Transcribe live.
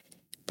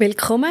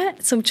Willkommen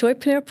zum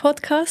Joypreneur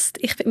Podcast.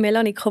 Ich bin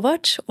Melanie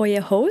Kovac,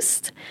 euer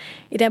Host.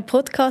 In diesem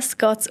Podcast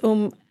geht es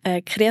um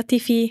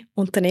kreative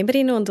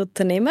Unternehmerinnen und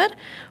Unternehmer,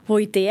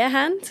 die Ideen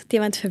haben,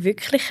 die wollen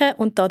verwirklichen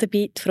und dabei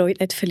die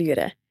Freude nicht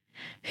verlieren.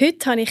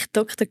 Heute habe ich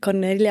Dr.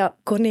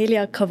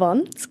 Cornelia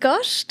Cavan zu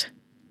Gast.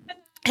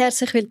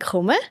 Herzlich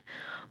willkommen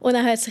und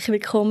auch herzlich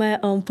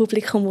willkommen am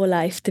Publikum, das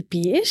live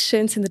dabei ist.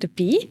 Schön, sind ihr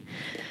dabei.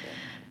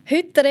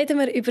 Heute reden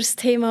wir über das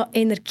Thema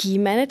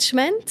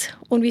Energiemanagement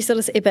und wieso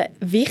das eben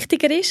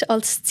wichtiger ist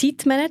als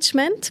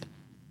Zeitmanagement.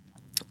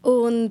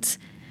 Und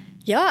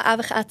ja,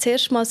 einfach auch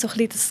zuerst mal so ein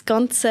bisschen das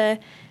Ganze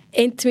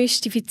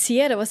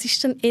entmystifizieren. Was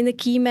ist denn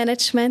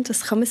Energiemanagement?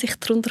 Was kann man sich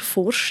darunter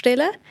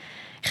vorstellen?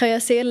 Ich habe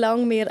ja sehr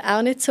lange mir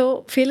auch nicht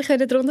so viel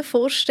darunter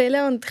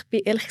vorstellen und ich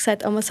bin ehrlich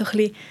gesagt einmal so ein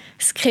bisschen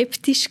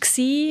skeptisch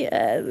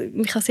gewesen.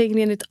 Ich kann es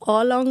irgendwie nicht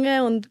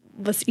anlangen und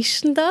was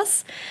ist denn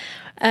das?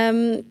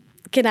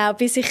 Genau,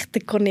 bis ich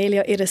der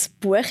Cornelia ihr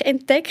Buch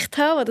entdeckt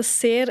habe, das das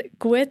sehr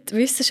gut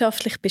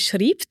wissenschaftlich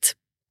beschreibt.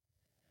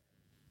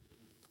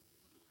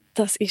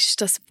 Das ist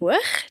das Buch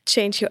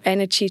 «Change Your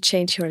Energy,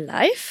 Change Your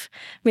Life»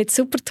 mit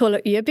super tollen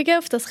Übungen,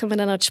 auf das können wir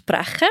dann noch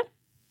sprechen.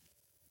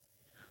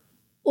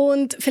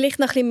 Und vielleicht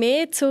noch ein bisschen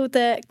mehr zu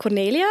der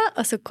Cornelia.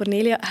 Also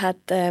Cornelia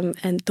hat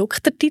einen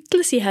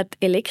Doktortitel. Sie hat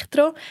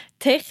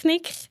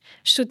Elektrotechnik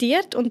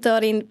studiert und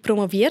darin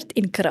promoviert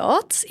in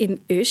Graz in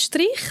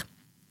Österreich.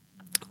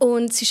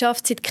 Und sie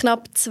arbeitet seit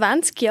knapp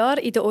 20 Jahren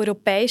in der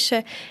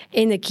europäischen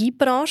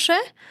Energiebranche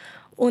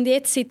und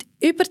jetzt seit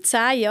über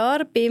 10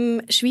 Jahren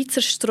beim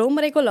Schweizer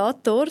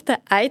Stromregulator, der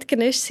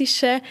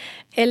eidgenössischen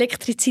bei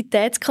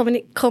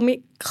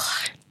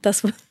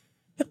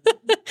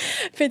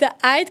der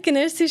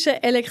eidgenössischen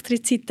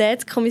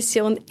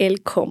Elektrizitätskommission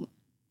ELCOM.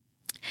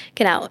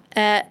 Genau.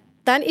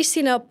 Dann ist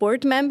sie noch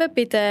Boardmember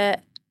bei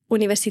der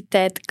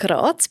Universität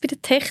Graz, bei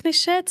der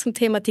Technischen, zum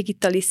Thema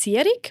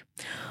Digitalisierung.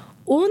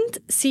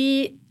 Und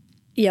sie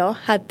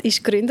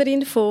ist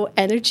Gründerin von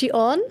Energie,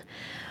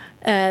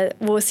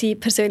 wo sie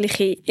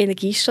persönliche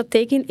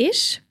Energiestrategin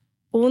ist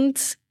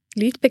und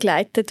Leute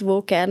begleitet, die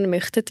gerne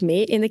möchten,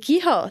 mehr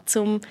Energie haben,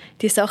 um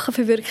die Sachen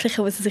zu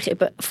verwirklichen, die sie sich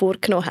eben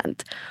vorgenommen haben.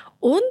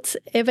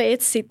 Und eben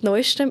jetzt seit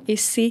Neuestem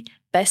ist sie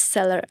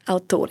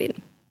Bestseller-Autorin.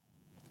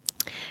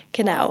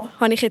 Genau.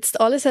 Habe ich jetzt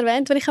alles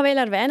erwähnt, was ich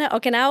erwähnen wollte?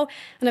 Genau.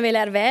 Ich wollte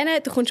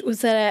erwähnen, du kommst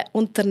aus einer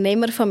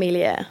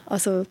Unternehmerfamilie.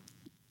 Also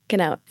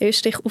genau,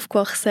 Österreich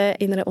aufgewachsen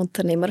in einer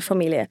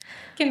Unternehmerfamilie.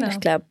 Genau. Ich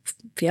glaube,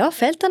 ja,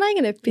 fehlt dann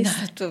eigentlich etwas?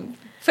 Nein, du,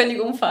 völlig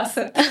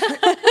umfassend.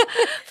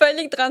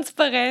 Völlig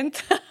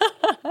transparent.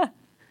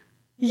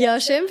 Ja,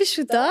 schön bist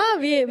du da.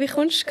 Wie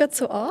kommst du gerade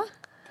so an?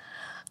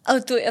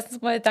 Also du,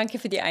 erstens mal danke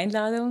für die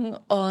Einladung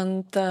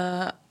und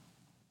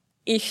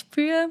ich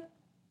spüre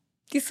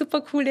die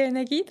super coole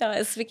Energie da.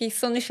 Es ist wirklich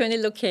so eine schöne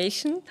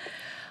Location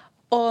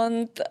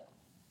und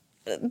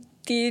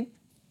die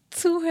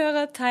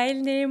Zuhörer,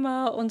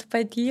 Teilnehmer und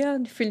bei dir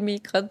und ich fühle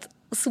mich gerade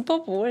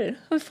super wohl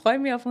und freue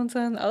mich auf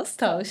unseren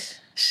Austausch.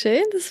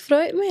 Schön, das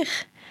freut mich.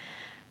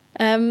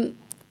 Wenn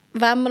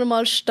wir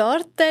mal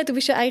starten, du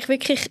bist ja eigentlich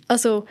wirklich,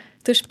 also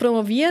du hast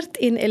promoviert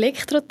in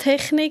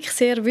Elektrotechnik,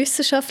 sehr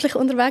wissenschaftlich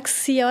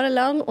unterwegs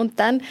jahrelang und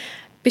dann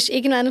bist du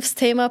irgendwann auf das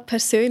Thema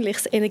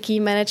persönliches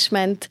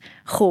Energiemanagement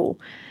gekommen.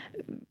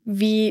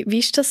 Wie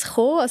ist das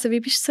gekommen? Also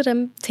wie bist du zu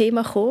dem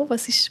Thema gekommen?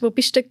 Wo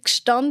bist du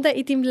gestanden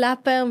in deinem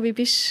Leben und wie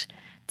bist du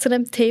zu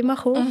dem Thema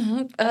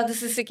gekommen?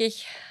 Das ist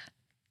wirklich,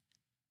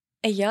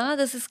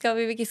 das ist,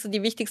 glaube ich, wirklich so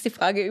die wichtigste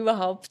Frage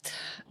überhaupt.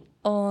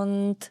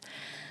 Und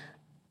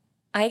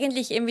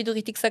eigentlich eben, wie du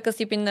richtig gesagt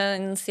hast, ich bin in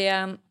einem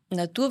sehr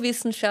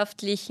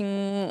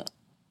naturwissenschaftlichen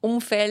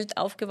Umfeld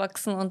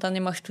aufgewachsen und dann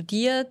immer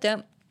studiert.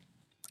 Ja.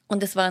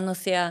 Und es war noch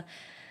sehr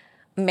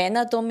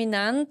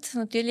männerdominant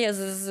natürlich.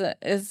 Also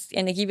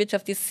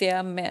Energiewirtschaft ist sehr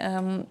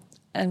ein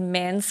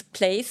man's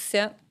place,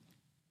 ja.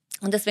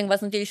 Und deswegen war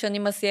es natürlich schon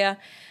immer sehr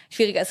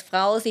schwierig als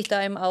Frau, sich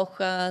da eben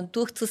auch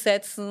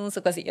durchzusetzen, so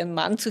quasi ihren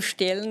Mann zu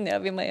stellen,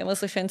 ja, wie man immer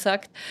so schön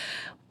sagt.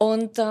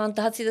 Und da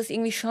hat sich das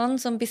irgendwie schon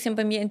so ein bisschen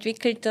bei mir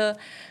entwickelt, du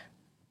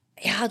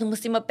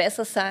musst immer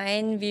besser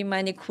sein wie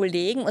meine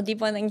Kollegen. Und die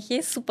waren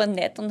eigentlich super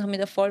nett und haben mich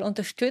da voll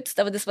unterstützt.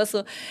 Aber das war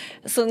so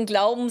ein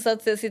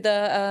Glaubenssatz, der sich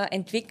da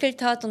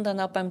entwickelt hat und dann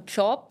auch beim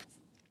Job.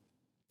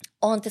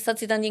 Und das hat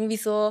sich dann irgendwie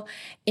so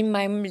in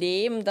meinem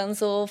Leben dann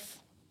so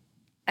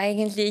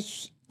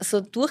eigentlich so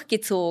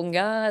durchgezogen,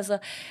 ja, also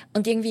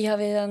und irgendwie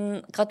habe ich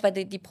dann, gerade weil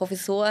die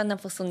Professoren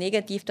einfach so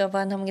negativ da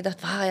waren, haben gedacht,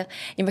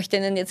 ich möchte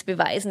ihnen jetzt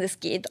beweisen, das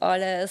geht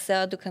alles,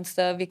 ja, du kannst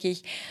da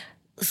wirklich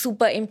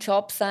super im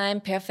Job sein,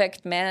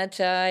 perfect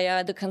Manager,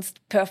 ja, du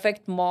kannst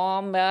perfect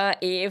Mom, ja,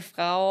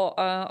 Ehefrau,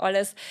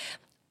 alles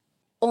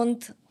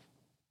und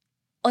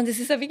es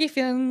ist ja wirklich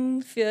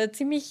für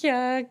ziemlich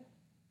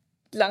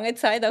lange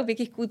Zeit auch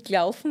wirklich gut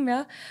gelaufen,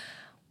 ja,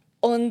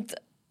 und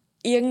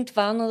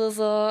irgendwann oder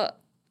so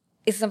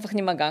ist es einfach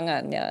nicht mehr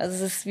gegangen. Ja.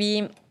 Also es ist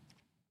wie,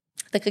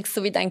 da kriegst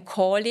du wieder ein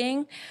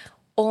Calling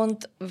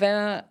und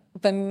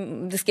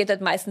das geht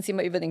halt meistens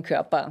immer über den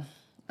Körper.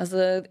 Also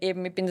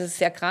eben, ich bin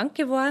sehr krank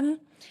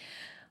geworden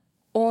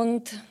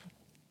und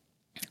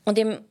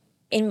eben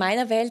in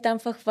meiner Welt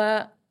einfach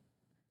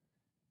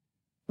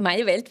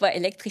meine Welt war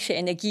elektrische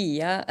Energie,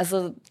 ja.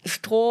 Also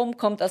Strom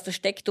kommt aus der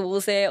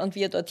Steckdose und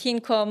wie er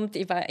dorthin kommt,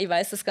 ich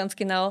weiß das ganz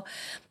genau.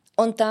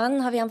 Und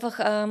dann habe ich einfach,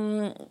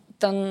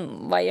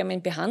 dann war ich ja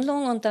in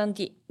Behandlung und dann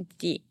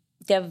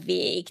der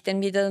Weg, den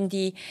mir dann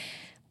die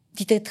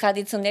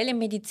traditionelle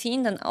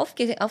Medizin dann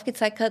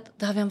aufgezeigt hat,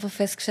 da habe ich einfach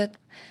festgestellt,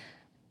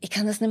 ich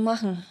kann das nicht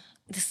machen.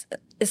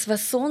 Es war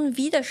so ein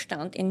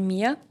Widerstand in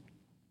mir.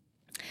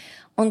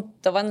 Und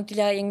da war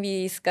natürlich auch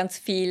irgendwie ganz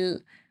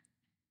viel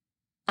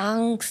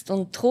Angst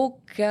und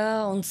Druck,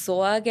 ja, und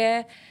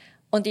Sorge.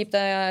 Und ich habe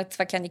da ja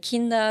 2 kleine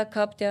Kinder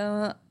gehabt,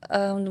 ja,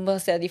 und du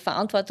hast ja die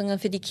Verantwortung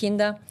für die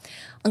Kinder.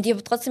 Und ich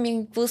habe trotzdem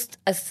irgendwie gewusst,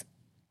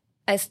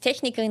 als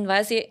Technikerin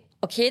weiß ich,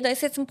 okay, da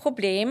ist jetzt ein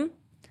Problem,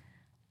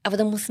 aber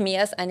da muss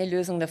mehr als eine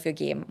Lösung dafür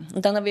geben.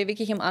 Und dann habe ich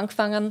wirklich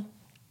angefangen,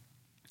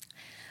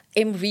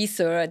 im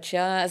Research,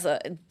 ja, also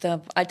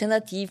der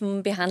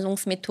alternativen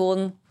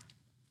Behandlungsmethoden.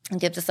 Und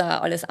ich habe das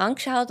auch alles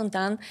angeschaut und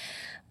dann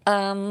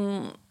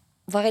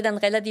war ich dann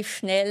relativ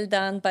schnell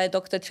dann bei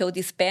Dr. Joe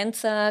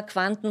Dispenza,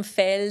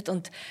 Quantenfeld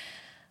und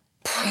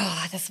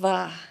das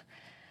war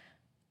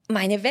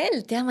meine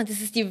Welt, ja, das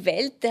ist die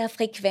Welt der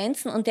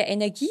Frequenzen und der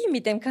Energie,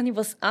 mit dem kann ich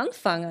was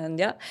anfangen,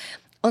 ja.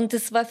 Und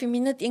das war für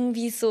mich nicht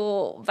irgendwie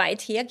so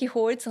weit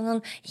hergeholt,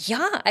 sondern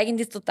ja,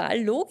 eigentlich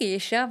total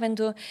logisch, ja. Wenn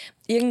du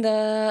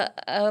irgendein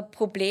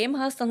Problem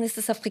hast, dann ist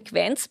das eine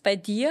Frequenz bei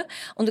dir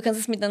und du kannst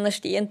es mit einer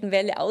stehenden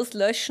Welle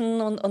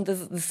auslöschen und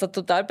das hat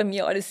total bei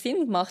mir alles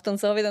Sinn gemacht. Und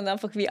so habe ich dann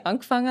einfach wie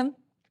angefangen,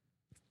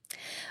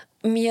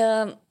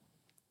 mir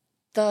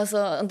und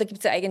da gibt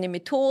es ja eigene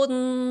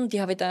Methoden,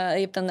 ich habe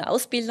dann eine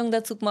Ausbildung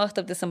dazu gemacht,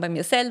 habe das dann bei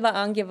mir selber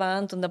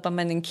angewandt und dann bei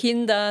meinen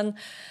Kindern.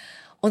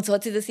 Und so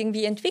hat sich das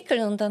irgendwie entwickelt.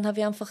 Und dann habe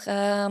ich einfach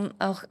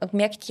auch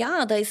gemerkt,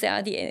 ja, da ist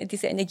ja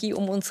diese Energie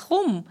um uns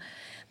rum.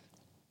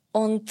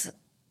 Und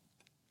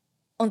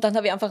dann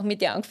habe ich einfach mit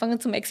ihr angefangen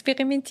zum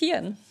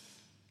Experimentieren.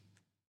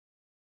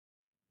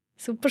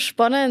 Super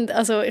spannend.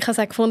 Also ich habe es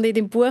auch gefunden in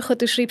dem Buch, wo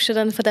du schreibst ja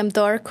dann von dem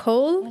Dark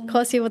Hole,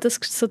 quasi, wo das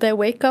so der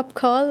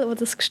Wake-up-Call, wo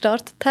das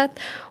gestartet hat.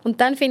 Und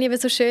dann finde ich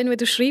es so schön, wie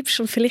du schreibst,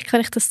 und vielleicht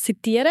kann ich das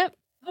zitieren.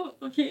 Oh,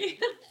 okay.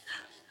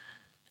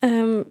 Ich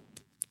habe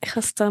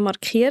es da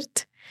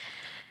markiert.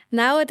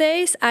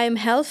 Nowadays I am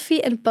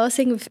healthy and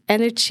buzzing with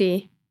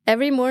energy.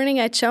 Every morning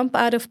I jump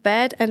out of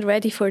bed and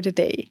ready for the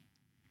day.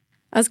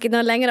 Also es gibt noch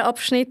einen längeren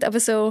Abschnitt, aber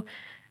so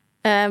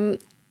I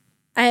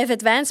have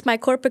advanced my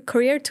corporate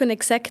career to an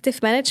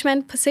executive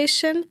management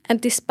position,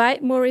 and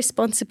despite more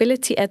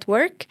responsibility at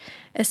work,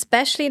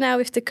 especially now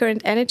with the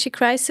current energy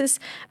crisis,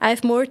 I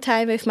have more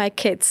time with my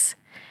kids.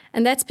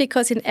 And that's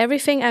because in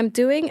everything I'm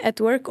doing at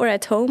work or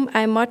at home,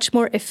 I'm much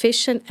more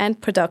efficient and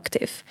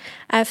productive.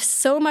 I have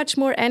so much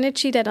more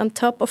energy that on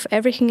top of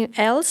everything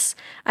else,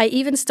 I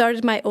even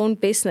started my own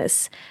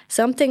business,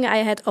 something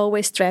I had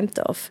always dreamt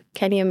of.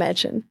 Can you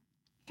imagine?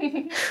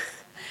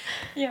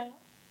 Ja.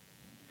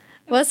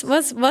 Was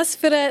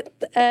für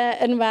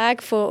ein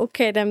Weg von,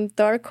 okay, dem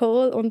Dark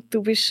Hole und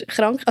du bist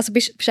krank, also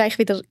bist eigentlich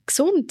wieder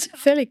gesund,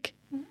 völlig.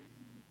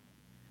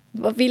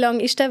 Wie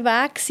lange war der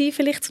Weg gewesen,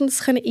 vielleicht, um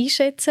das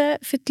einschätzen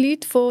für die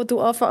Leute, wo du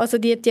also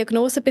die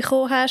Diagnose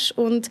bekommen hast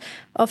und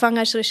angefangen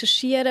hast zu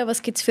recherchieren,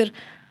 was gibt es für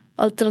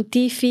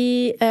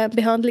alternative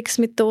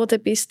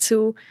Behandlungsmethoden bis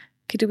zu,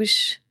 okay, du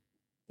bist...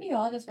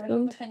 Ja, das war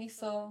wahrscheinlich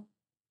so...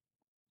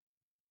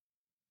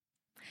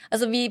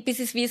 Also bis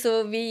ich es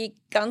wie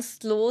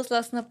ganz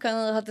loslassen habe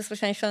können, hat das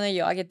wahrscheinlich schon ein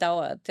Jahr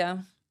gedauert,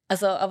 ja.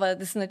 Also, aber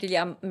das ist natürlich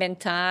auch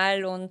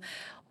mental und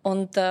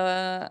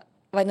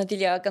weil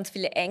natürlich auch ganz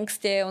viele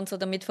Ängste und so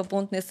damit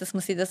verbunden ist, dass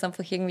man sich das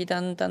einfach irgendwie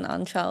dann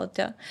anschaut,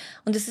 ja.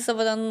 Und es ist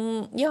aber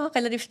dann, ja,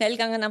 relativ schnell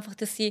gegangen, einfach,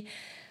 dass sie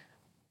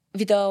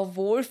wieder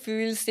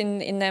wohlfühlst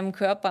in deinem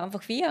Körper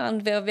einfach wieder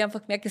und wir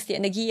einfach gemerkt, dass die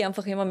Energie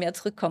einfach immer mehr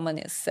zurückgekommen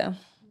ist, ja.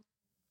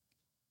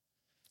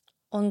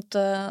 Und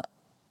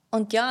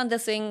ja, und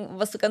deswegen,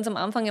 was du ganz am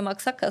Anfang immer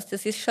gesagt hast,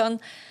 das ist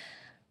schon,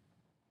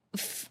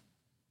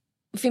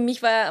 für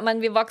mich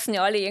wir wachsen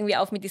ja alle irgendwie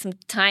auf mit diesem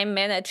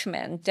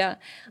Time-Management, ja.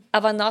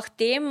 Aber nach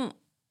dem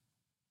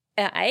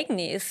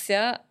Ereignis,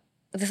 ja,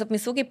 das hat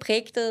mich so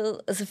geprägt,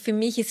 also für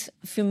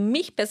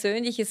mich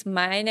persönlich ist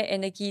meine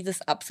Energie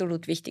das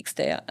absolut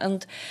Wichtigste, ja.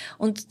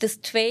 Und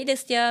das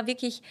tradest ja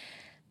wirklich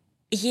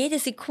jede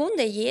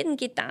Sekunde, jeden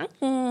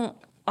Gedanken,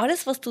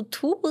 alles, was du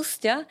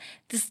tust, ja,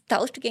 das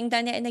tauscht du gegen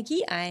deine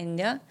Energie ein,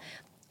 ja.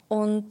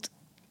 Und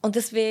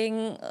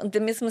deswegen, und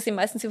dem ist man sich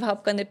meistens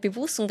überhaupt gar nicht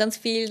bewusst und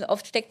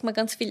oft steckt man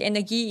ganz viel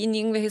Energie in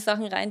irgendwelche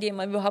Sachen rein, die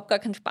einem überhaupt gar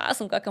keinen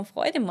Spaß und gar keine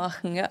Freude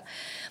machen, ja.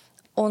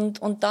 Und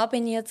da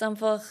bin ich dann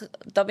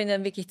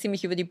wirklich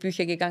ziemlich über die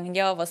Bücher gegangen.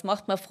 Ja, was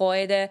macht mir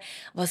Freude?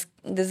 Das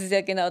ist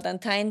ja genau dann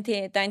dein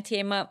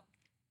Thema.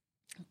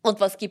 Und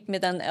was gibt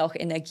mir dann auch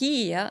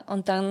Energie, ja?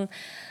 Und dann,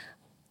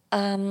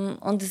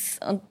 das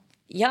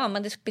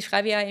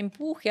beschreibe ich ja im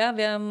Buch, ja,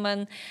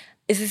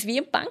 es ist wie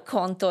ein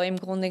Bankkonto im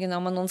Grunde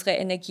genommen, unsere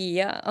Energie,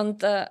 ja.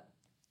 Und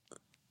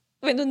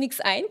wenn du nichts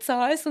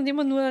einzahlst und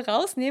immer nur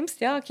rausnimmst,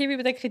 ja, okay, wie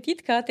bei der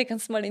Kreditkarte,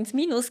 kannst du mal ins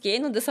Minus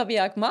gehen und das habe ich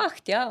ja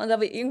gemacht, ja. Und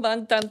aber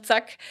irgendwann dann,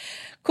 zack,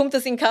 kommt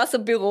das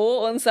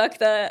Inkassobüro und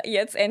sagt,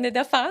 jetzt Ende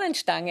der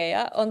Fahnenstange,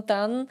 ja. Und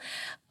dann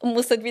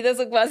musst du halt wieder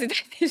so quasi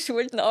deine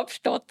Schulden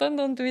abstottern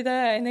und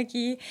wieder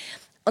Energie.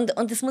 Und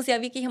das muss ich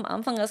ja wirklich am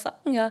Anfang auch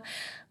sagen, ja.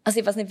 Also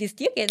ich weiß nicht, wie es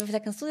dir geht, aber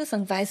vielleicht kannst du das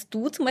sagen. Weißt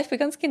du zum Beispiel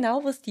ganz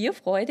genau, was dir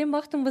Freude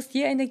macht und was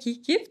dir Energie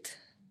gibt?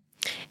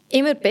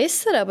 Immer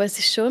besser, aber es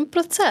ist schon ein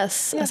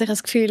Prozess. Ja. Also ich habe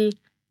das Gefühl,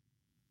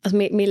 also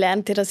wir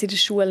lernen ja das in der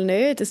Schule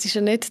nicht. Es ist ja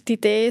nicht die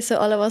Idee, so,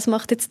 was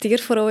macht jetzt dir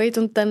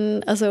Freude und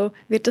dann also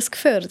wird das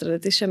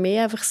gefördert. Es ist ja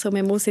mehr einfach so,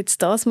 man muss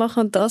jetzt das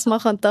machen und das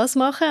machen und das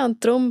machen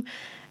und darum,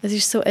 es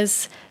ist so ein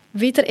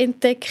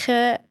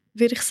Wiederentdecken,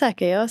 würde ich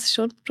sagen. Ja, es ist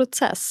schon ein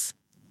Prozess.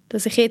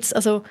 Dass ich jetzt,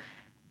 also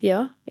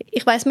ja,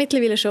 ich weiß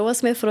mittlerweile schon,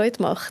 was mir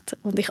Freude macht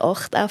und ich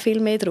achte auch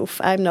viel mehr darauf.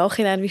 Auch im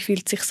Nachhinein, wie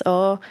fühlt es sich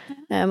an?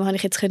 Habe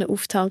ich jetzt können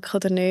auftanken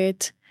oder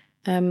nicht?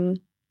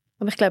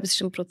 Aber ich glaube, es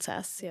ist ein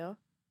Prozess, ja.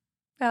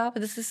 Ja, aber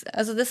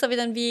das habe ich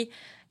dann wie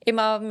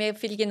immer mir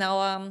viel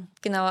genauer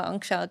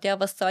angeschaut. Ja,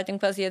 was zahlt denn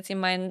quasi jetzt in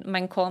mein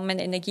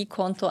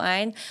Energiekonto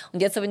ein?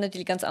 Und jetzt habe ich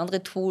natürlich ganz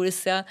andere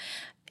Tools. Ja,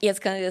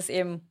 jetzt kann ich das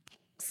eben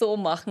so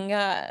machen.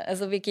 Ja,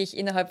 also wirklich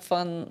innerhalb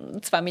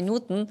von 2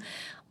 Minuten.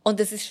 Und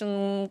das ist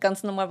schon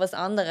ganz normal was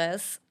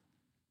anderes.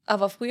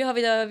 Aber früher habe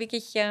ich da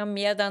wirklich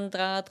mehr dann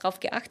drauf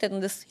geachtet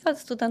und das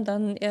tut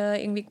dann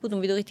irgendwie gut.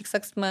 Und wie du richtig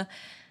sagst, man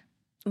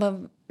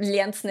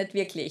lernt es nicht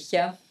wirklich,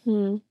 ja.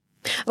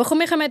 Aber komm,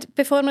 wir kommen,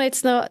 bevor wir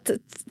jetzt noch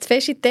die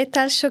feste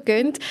Details schon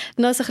gehen,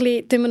 noch so ein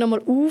bisschen, tun wir noch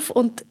mal auf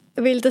und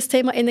weil das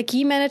Thema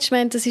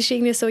Energiemanagement, das ist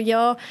irgendwie so,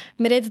 ja,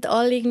 wir reden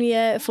alle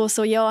irgendwie von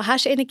so, ja,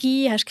 hast du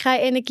Energie, hast du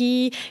keine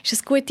Energie, ist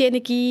es gute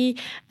Energie,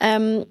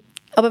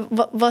 aber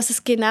was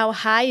es genau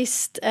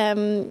heisst,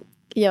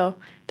 ja,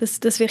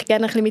 das würde ich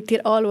gerne ein bisschen mit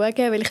dir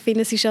anschauen, weil ich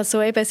finde, es ist ja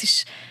so, eben, es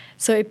ist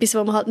so etwas,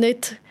 was man halt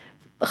nicht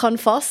kann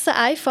fassen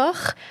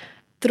einfach.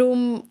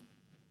 Darum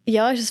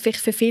ja, ist es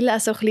vielleicht für viele auch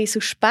so ein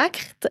bisschen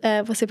suspekt,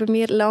 was bei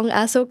mir lange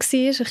auch so war.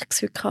 Ich habe das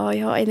Gefühl,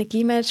 ja,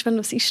 Energiemanagement,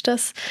 was ist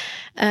das?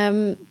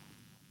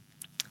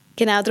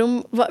 Genau,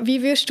 darum,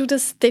 wie würdest du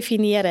das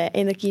definieren,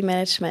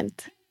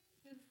 Energiemanagement?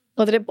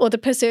 Oder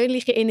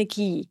persönliche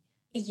Energie?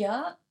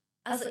 Ja,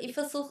 also ich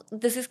versuche,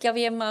 das ist glaube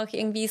ich immer auch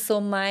irgendwie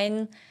so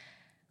mein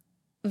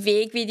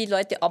Weg, wie ich die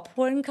Leute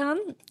abholen kann,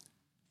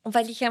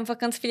 weil ich einfach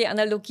ganz viele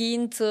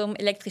Analogien zur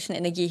elektrischen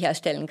Energie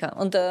herstellen kann.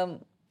 Und also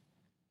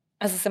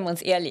sind wir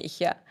uns ehrlich,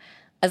 ja.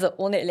 Also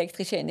ohne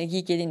elektrische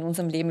Energie geht in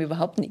unserem Leben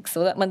überhaupt nichts,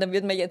 oder? Dann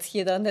würden wir jetzt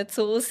hier da nicht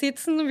so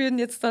sitzen, würden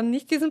jetzt dann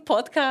nicht diesen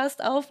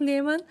Podcast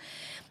aufnehmen.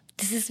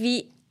 Das ist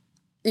wie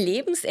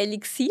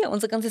Lebenselixier,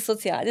 unser ganzes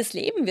soziales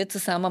Leben wird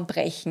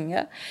zusammenbrechen,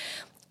 ja.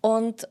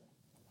 Und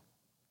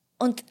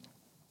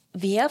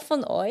wer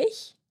von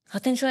euch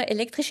hat denn schon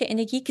elektrische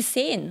Energie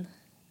gesehen?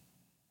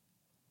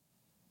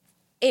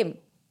 Eben.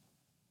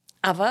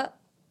 Aber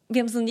wir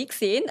haben es noch nie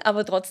gesehen,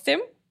 aber trotzdem,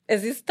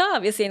 es ist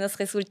da. Wir sehen das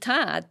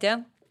Resultat,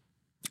 ja.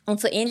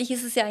 Und so ähnlich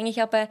ist es ja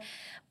eigentlich auch bei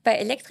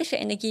elektrischer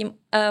Energie,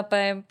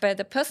 bei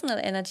der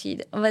Personal Energy,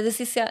 weil das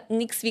ist ja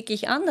nichts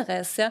wirklich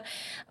anderes, ja,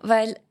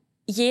 weil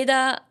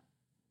jeder,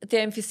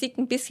 der in Physik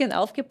ein bisschen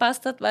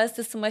aufgepasst hat, weiß,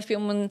 dass zum Beispiel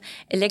um einen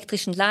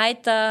elektrischen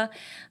Leiter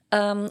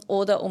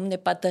oder um eine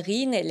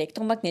Batterie ein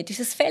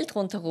elektromagnetisches Feld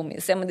rundherum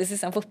ist. Ja, das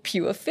ist einfach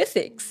pure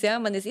Physics.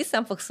 Ja, es ist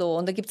einfach so.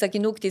 Und da gibt es ja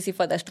genug, die sich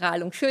vor der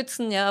Strahlung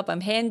schützen. Ja,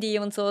 beim Handy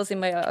und so sind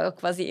wir ja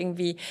quasi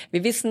irgendwie,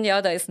 wir wissen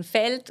ja, da ist ein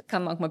Feld,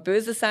 kann manchmal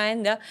böse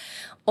sein. Ja.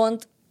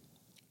 Und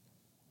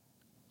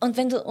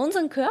wenn du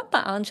unseren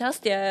Körper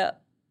anschaust, der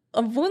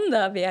ein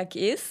Wunderwerk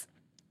ist,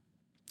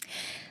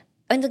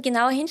 wenn du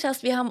genauer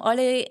hinschaust, wir haben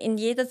alle in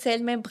jeder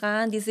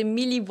Zellmembran diese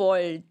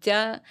Millivolt,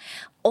 ja,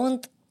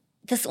 und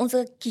dass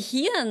unser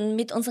Gehirn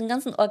mit unseren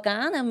ganzen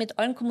Organen, mit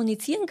allen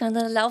kommunizieren kann,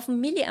 da laufen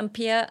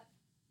Milliampere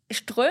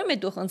Ströme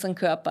durch unseren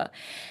Körper.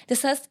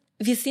 Das heißt,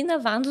 wir sind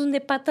eine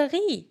wandelnde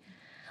Batterie.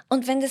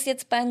 Und wenn das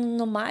jetzt bei einer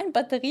normalen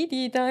Batterie,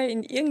 die ich da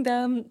in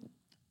irgendeiner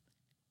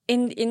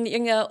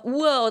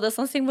Uhr oder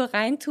sonst irgendwo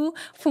reintue,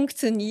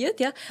 funktioniert,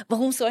 ja,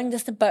 warum soll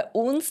das denn bei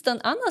uns dann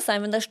anders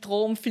sein? Wenn der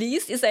Strom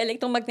fließt, ist ein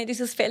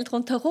elektromagnetisches Feld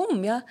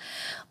rundherum, ja.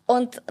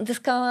 Und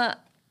das kann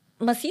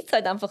man sieht es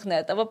halt einfach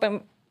nicht, aber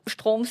beim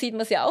Strom sieht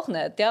man es ja auch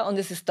nicht, ja, und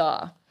es ist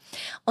da.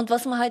 Und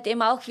was man halt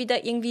eben auch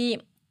wieder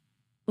irgendwie,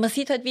 man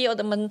sieht halt wie,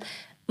 oder man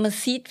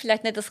sieht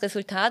vielleicht nicht das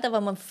Resultat,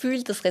 aber man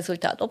fühlt das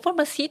Resultat, obwohl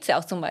man sieht es ja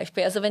auch zum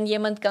Beispiel. Also wenn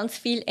jemand ganz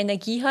viel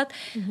Energie hat,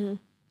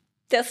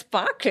 der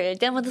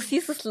sparkelt, ja, du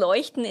siehst das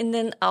Leuchten in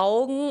den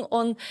Augen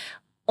und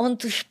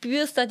du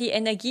spürst da die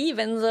Energie.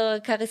 Wenn so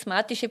eine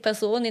charismatische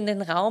Person in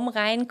den Raum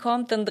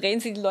reinkommt, dann drehen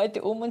sich die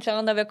Leute um und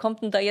schauen, wer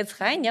kommt denn da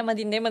jetzt rein? Ja,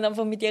 die nehmen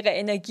einfach mit ihrer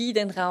Energie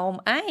den Raum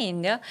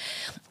ein. Ja?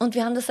 Und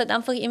wir haben das halt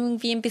einfach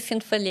irgendwie ein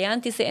bisschen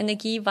verlernt, diese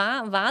Energie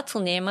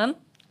wahrzunehmen.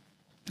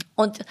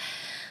 Und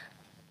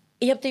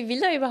ich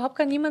will da überhaupt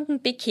gar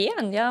niemanden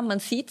bekehren. Ja? Man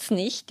sieht es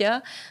nicht,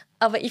 ja.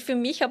 Aber ich für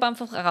mich habe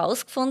einfach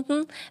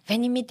herausgefunden,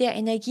 wenn ich mit der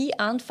Energie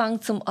anfange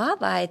zum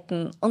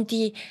Arbeiten und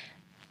die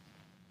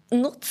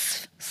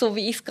nutze, so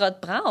wie ich es gerade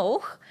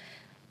brauche,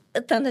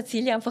 dann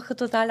erziele ich einfach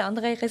total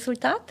andere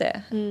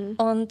Resultate.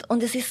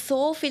 Und es ist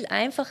so viel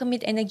einfacher,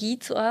 mit Energie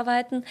zu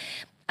arbeiten,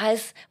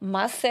 als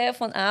Masse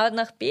von A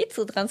nach B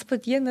zu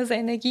transportieren. Also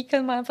Energie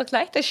kann man einfach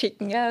leichter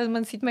schicken. Ja? Also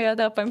man sieht man ja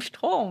da beim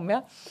Strom.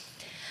 Ja?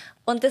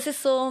 Und das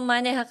ist so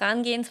meine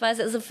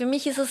Herangehensweise. Also für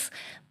mich ist es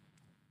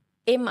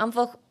eben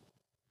einfach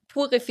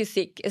pure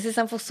Physik. Es ist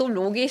einfach so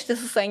logisch,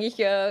 dass es eigentlich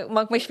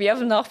manchmal schwer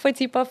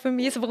nachvollziehbar für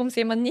mich ist, warum es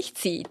jemand nicht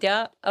sieht.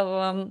 Ja?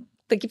 Aber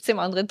da gibt es eben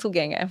andere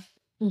Zugänge.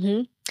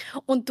 Mhm.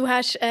 Und du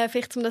hast,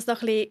 vielleicht um das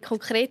noch ein bisschen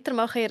konkreter zu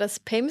machen, das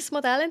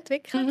PEMS-Modell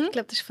entwickelt. Ich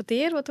glaube, das ist von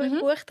dir, das du im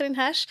Buch drin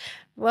hast.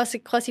 Was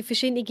quasi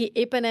verschiedene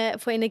Ebenen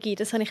von Energie.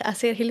 Das habe ich auch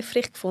sehr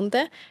hilfreich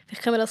gefunden.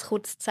 Vielleicht können wir das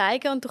kurz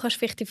zeigen und du kannst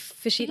vielleicht die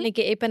verschiedenen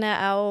Ebenen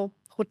auch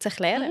kurz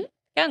erklären.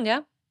 Gern,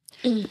 ja.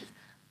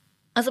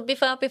 Also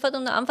bevor du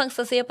anfängst,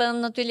 dass ich aber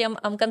natürlich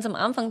ganz am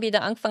Anfang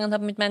wieder angefangen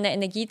habe, mit meiner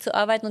Energie zu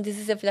arbeiten, und das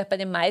ist ja vielleicht bei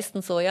den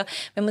meisten so, ja,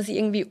 wenn man sich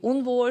irgendwie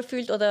unwohl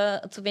fühlt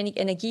oder zu wenig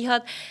Energie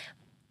hat,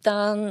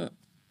 dann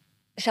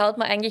schaut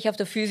man eigentlich auf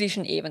der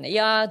physischen Ebene.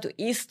 Ja, du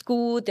isst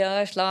gut,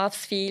 ja,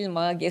 schlafst viel,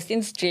 mal gehst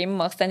ins Gym,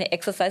 machst deine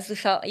Exercise.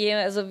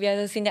 Also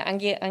wir sind ja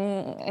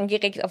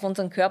angeregt, auf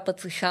unseren Körper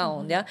zu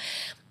schauen. Ja.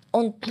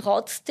 Und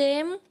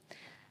trotzdem,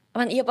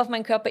 ich habe auf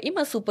meinen Körper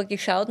immer super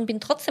geschaut und bin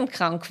trotzdem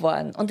krank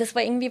geworden. Und das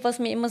war irgendwie, was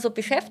mich immer so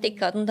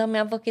beschäftigt hat. Und da habe ich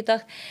einfach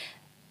gedacht,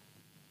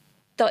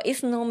 da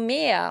ist noch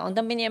mehr. Und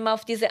dann bin ich immer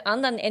auf diese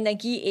anderen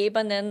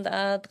Energieebenen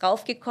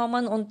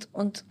draufgekommen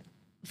und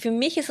für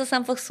mich ist es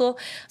einfach so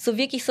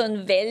wirklich so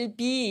ein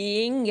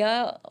Wellbeing,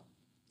 ja.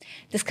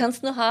 Das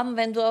kannst du nur haben,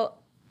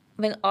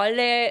 wenn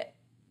alle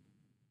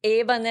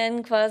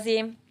Ebenen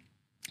quasi,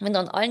 wenn du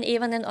an allen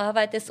Ebenen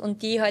arbeitest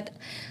und die halt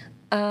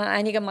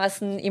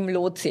einigermaßen im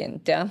Lot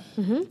sind, ja.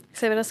 Sollen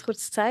wir das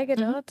kurz zeigen?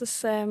 Ja?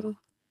 Das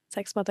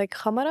zeigst du mal da in die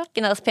Kamera.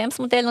 Genau, das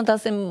PEMS-Modell, und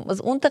das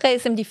untere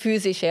ist eben die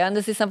physische, ja. Und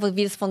das ist einfach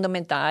wie das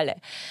Fundamentale.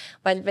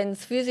 Weil wenn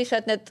es physisch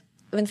halt nicht,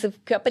 wenn es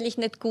körperlich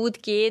nicht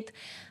gut geht,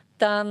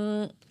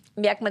 dann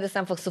merkt man das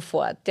einfach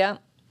sofort, ja.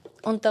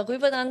 Und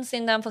darüber dann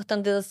sind einfach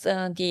dann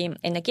die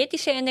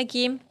energetische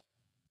Energie,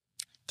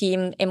 die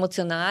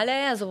emotionale,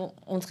 also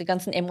unsere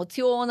ganzen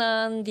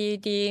Emotionen,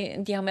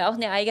 die haben ja auch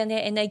eine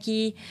eigene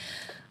Energie.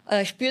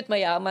 Spürt man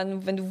ja,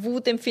 wenn du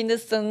Wut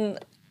empfindest, dann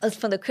also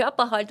von der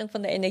Körperhaltung,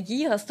 von der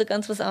Energie hast du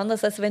ganz was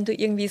anderes, als wenn du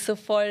irgendwie so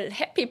voll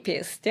happy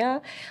bist,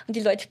 ja. Und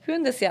die Leute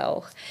spüren das ja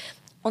auch.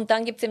 Und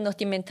dann gibt es eben noch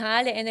die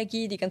mentale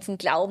Energie, die ganzen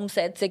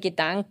Glaubenssätze,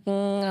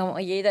 Gedanken,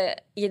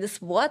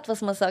 jedes Wort,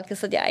 was man sagt,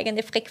 das hat ja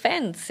eigene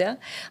Frequenz. Ja?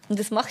 Und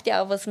das macht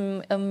ja auch was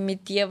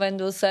mit dir, wenn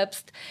du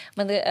selbst,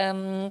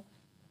 der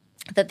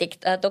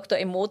Dr.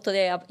 Emoto,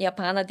 der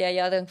Japaner, der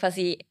ja dann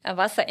quasi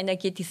Wasser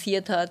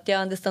energetisiert hat,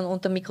 ja, und das dann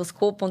unter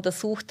Mikroskop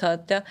untersucht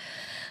hat, ja,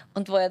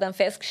 und wo er dann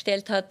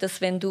festgestellt hat,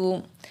 dass wenn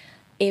du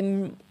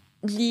eben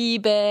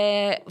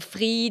Liebe,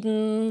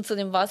 Frieden zu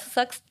dem Wasser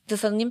sagst,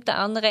 das nimmt eine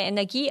andere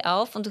Energie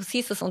auf und du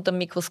siehst das unter dem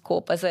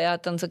Mikroskop. Also er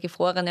hat dann so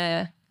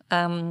gefrorene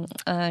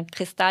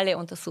Kristalle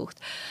untersucht.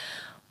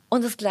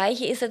 Und das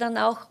Gleiche ist ja dann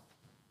auch,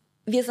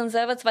 wir sind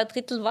selber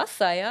 2/3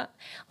 Wasser, ja.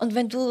 Und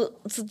wenn du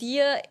zu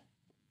dir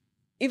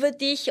über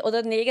dich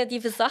oder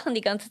negative Sachen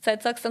die ganze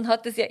Zeit sagst, dann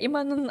hat das ja immer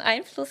einen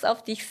Einfluss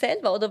auf dich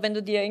selber. Oder wenn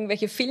du dir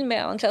irgendwelche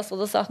Filme anschaust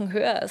oder Sachen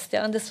hörst,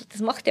 ja. Und das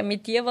macht ja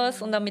mit dir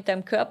was und auch mit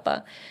deinem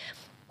Körper.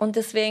 Und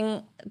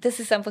deswegen, das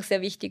ist einfach sehr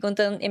wichtig. Und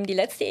dann eben die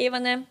letzte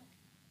Ebene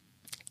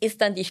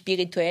ist dann die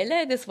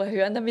spirituelle. Das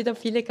hören dann wieder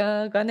viele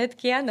gar nicht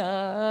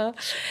gerne.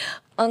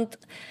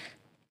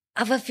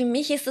 Aber für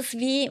mich ist das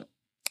wie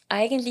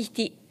eigentlich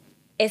die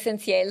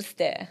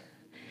essentiellste.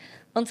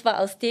 Und zwar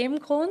aus dem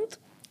Grund,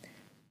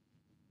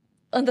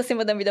 und da sind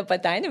wir dann wieder bei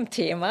deinem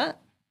Thema,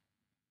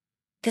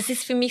 das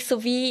ist für mich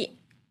so wie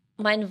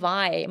mein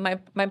Why,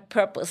 mein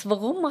Purpose.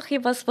 Warum mache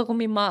ich was,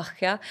 warum ich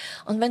mache? Ja?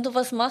 Und wenn du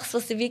was machst,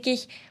 was du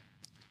wirklich,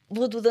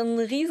 wo du dann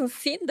einen riesen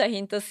Sinn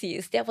dahinter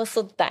siehst, ja, was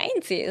so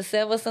deins ist,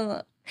 ja,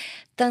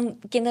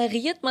 dann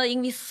generiert man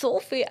irgendwie so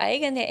viel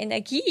eigene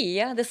Energie,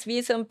 ja, dass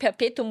wie so ein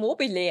Perpetuum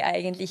mobile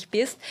eigentlich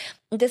bist.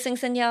 Und deswegen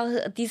sind ja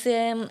auch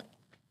diese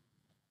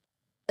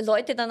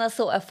Leute dann auch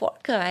so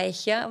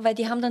erfolgreich, ja, weil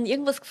die haben dann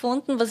irgendwas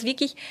gefunden, was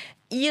wirklich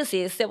ihrs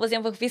ist, ja, wo sie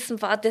einfach wissen,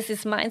 das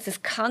ist meins,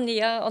 das kann ich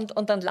ja,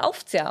 und dann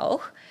läuft es ja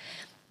auch.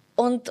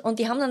 Und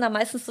die haben dann auch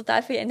meistens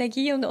total viel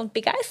Energie und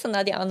begeistern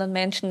auch die anderen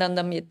Menschen dann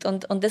damit.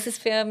 Und das ist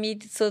für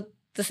mich so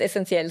das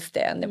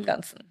Essentiellste an dem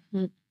Ganzen.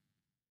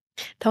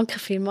 Danke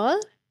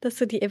vielmals, dass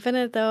du die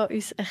Ebene da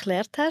uns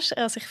erklärt hast.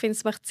 Also ich finde,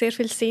 es macht sehr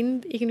viel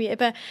Sinn. Irgendwie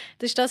eben,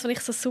 das ist das, was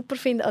ich so super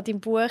finde an deinem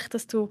Buch,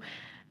 dass du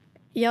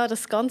ja,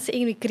 das Ganze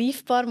irgendwie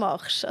greifbar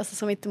machst. Also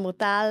so mit dem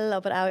Modell,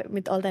 aber auch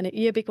mit all diesen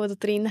Übungen, die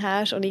du drin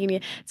hast. Und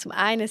irgendwie zum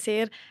einen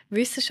sehr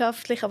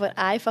wissenschaftlich, aber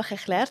einfach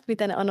erklärt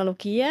mit diesen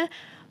Analogien.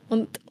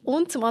 Und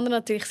zum anderen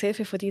natürlich sehr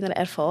viel von deiner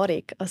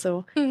Erfahrung.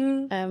 Also,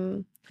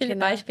 Viele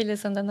Beispiele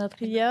sind dann da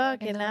drin. Ja,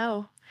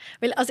 genau.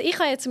 Weil, also ich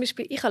habe jetzt zum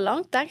Beispiel, ich habe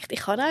lange gedacht,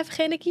 ich habe einfach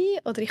Energie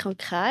oder ich habe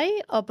keine,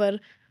 aber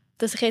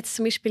dass ich jetzt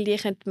zum Beispiel die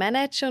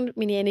managen und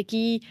meine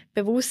Energie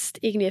bewusst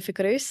irgendwie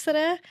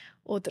vergrößern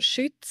oder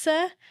schützen,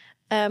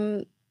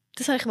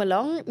 das habe ich mir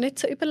lange nicht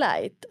so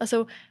überlegt.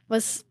 Also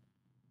was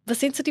Was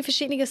sind so die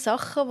verschiedenen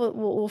Sachen,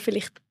 wo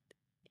vielleicht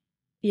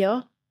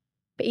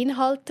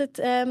beinhaltet,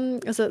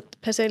 also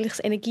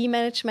persönliches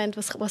Energiemanagement,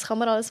 was kann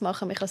man alles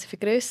machen? Man kann sie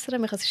vergrößern,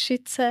 man kann sie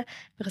schützen,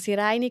 man kann sie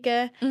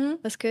reinigen.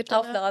 Was gehört da?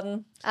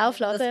 Aufladen.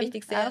 Aufladen. Das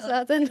Wichtigste.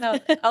 Aufladen. Genau.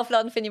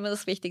 Aufladen finde ich immer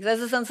das Wichtigste.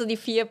 Also das sind so die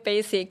 4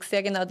 Basics,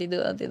 ja genau, die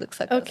du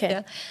gesagt hast.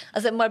 Ja.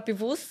 Also mal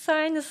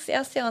Bewusstsein ist das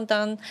Erste und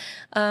dann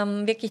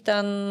wirklich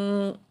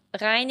dann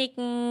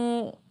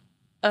reinigen,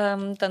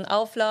 dann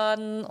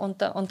aufladen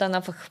und dann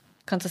einfach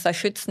kannst du es auch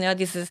schützen, ja,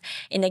 dieses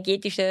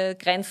energetische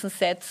Grenzen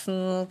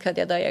setzen gehört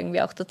ja da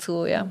irgendwie auch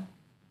dazu, ja.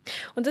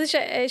 Und das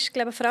ist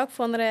glaube ich, eine Frage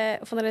von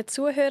einer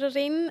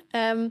Zuhörerin.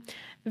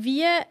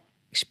 Wie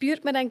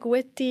spürt man dann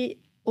gute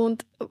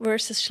und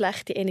versus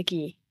schlechte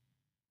Energie?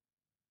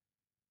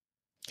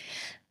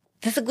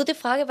 Das ist eine gute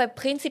Frage, weil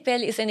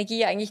prinzipiell ist Energie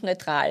ja eigentlich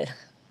neutral.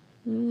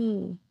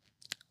 Und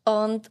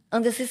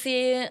das ist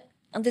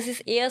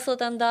eher so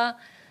dann da,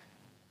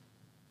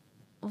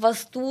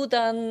 was du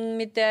dann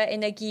mit der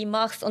Energie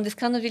machst. Und es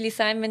kann natürlich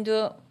sein,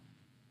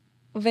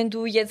 wenn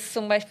du jetzt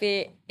zum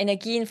Beispiel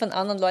Energien von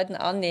anderen Leuten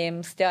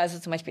annimmst, ja, also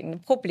zum Beispiel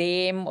ein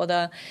Problem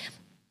oder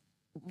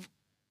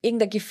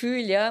irgendein Gefühl,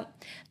 ja,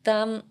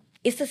 dann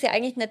ist das ja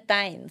eigentlich nicht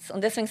deins.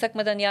 Und deswegen sagt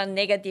man dann ja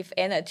Negative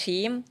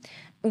Energy.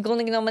 Im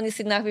Grunde genommen ist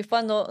sie nach wie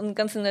vor nur eine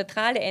ganz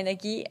neutrale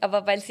Energie,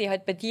 aber weil sie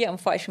halt bei dir am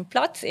falschen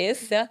Platz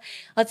ist, ja,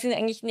 hat sie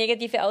eigentlich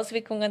negative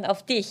Auswirkungen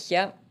auf dich,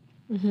 ja.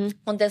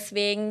 Und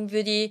deswegen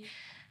würde ich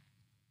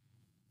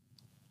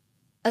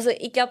Also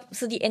ich glaube,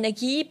 so die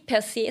Energie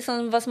per se,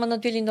 sondern was man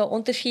natürlich noch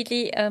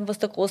unterschiedlich, was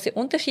der große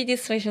Unterschied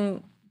ist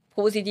zwischen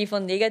positiver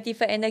und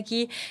negativer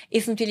Energie,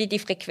 ist natürlich die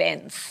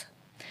Frequenz.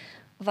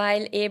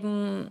 Weil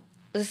eben,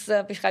 das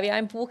beschreibe ich auch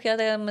im Buch, ja,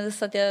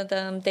 das hat ja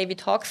der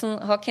David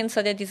Hawkins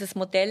hat ja dieses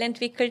Modell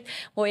entwickelt,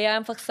 wo er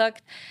einfach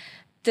sagt,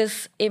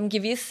 dass eben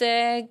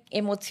gewisse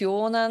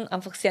Emotionen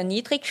einfach sehr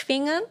niedrig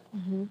schwingen,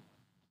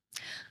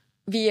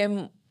 wie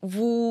eben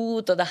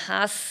Wut oder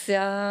Hass,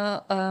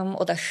 ja,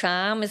 oder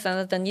Scham ist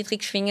einer der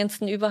niedrig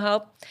schwingendsten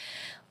überhaupt.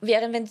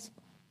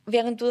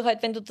 Während du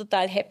halt, wenn du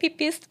total happy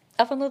bist,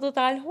 einfach nur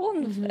total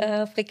hohen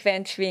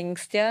Frequenz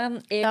schwingst, ja.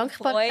 Eben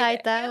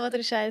Dankbarkeit Freude, auch,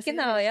 oder Scheiße.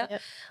 Genau, ja.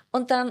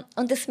 Und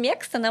das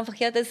merkst du dann einfach,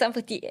 ja, das ist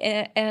einfach die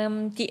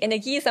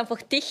Energie ist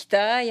einfach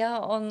dichter, ja,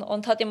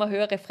 und hat immer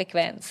höhere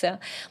Frequenz, ja.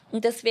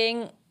 Und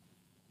deswegen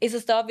ist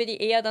es da, würde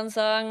ich eher dann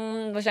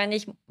sagen,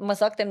 wahrscheinlich, man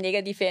sagt einem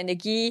negative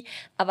Energie,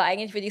 aber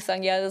eigentlich würde ich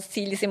sagen, ja, das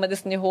Ziel ist immer,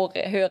 dass du eine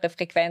höhere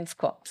Frequenz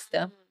kommst.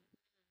 Ja.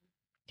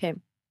 Okay.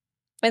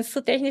 Wenn es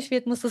zu technisch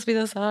wird, musst du es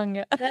wieder sagen.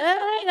 Ja.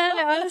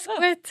 Nein, alles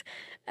gut.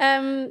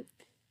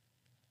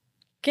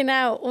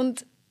 Genau,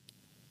 und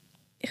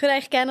ich würde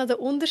eigentlich gerne den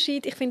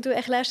Unterschied, ich finde, du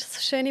erklärst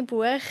das schön im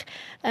Buch,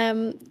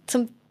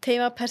 zum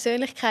Thema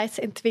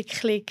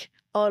Persönlichkeitsentwicklung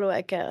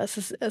anschauen.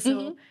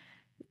 Also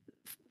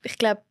ich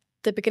glaube,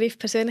 der Begriff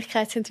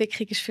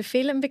Persönlichkeitsentwicklung ist für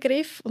viele ein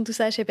Begriff und du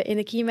sagst eben,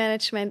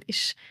 Energiemanagement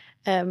ist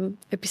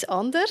etwas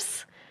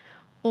anderes.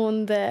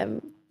 Und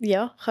kannst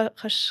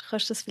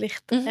du das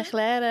vielleicht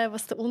erklären,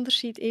 was der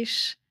Unterschied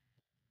ist?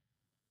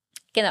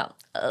 Genau.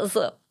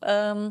 Also,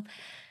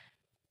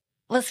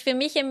 was für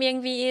mich eben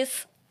irgendwie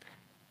ist,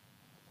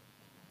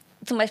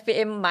 zum Beispiel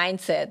eben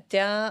Mindset.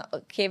 Ja,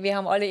 okay, wir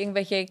haben alle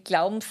irgendwelche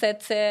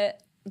Glaubenssätze,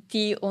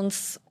 die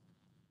uns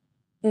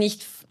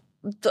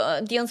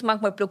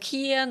manchmal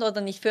blockieren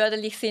oder nicht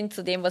förderlich sind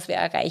zu dem, was wir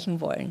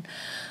erreichen wollen.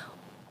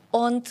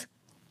 Und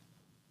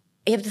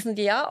ich habe das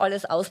natürlich auch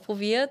alles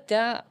ausprobiert,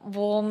 ja,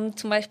 wo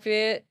zum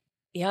Beispiel,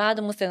 ja,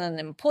 du musst ja dann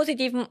einen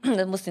positiven,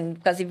 du musst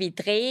den quasi wie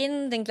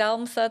drehen, den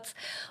Glaubenssatz,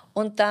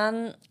 und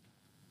dann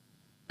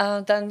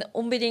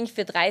unbedingt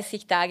für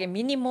 30 Tage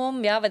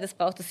Minimum, ja, weil das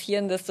braucht das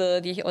Hirn, dass du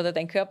dich, oder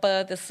dein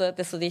Körper, dass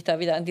du dich da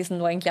wieder an diesen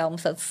neuen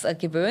Glaubenssatz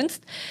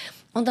gewöhnst.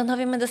 Und dann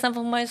habe ich mir das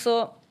einfach mal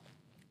so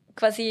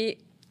quasi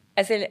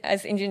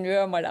als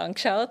Ingenieur mal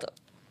angeschaut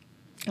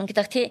und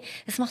gedacht, hey,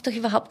 das macht doch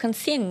überhaupt keinen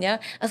Sinn, ja.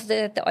 Also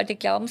der alte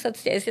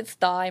Glaubenssatz, der ist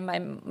jetzt da in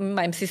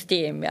meinem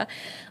System, ja.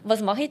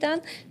 Was mache ich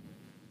dann?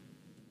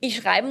 Ich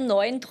schreibe einen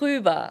neuen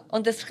drüber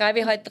und das schreibe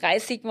ich halt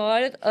 30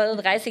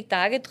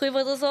 Tage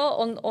drüber oder so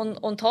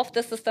und hoffe,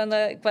 dass das dann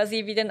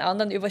quasi wie den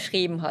anderen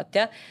überschrieben hat,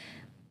 ja.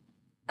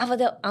 Aber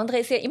der andere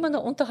ist ja immer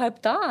noch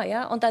unterhalb da,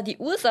 ja. Und da die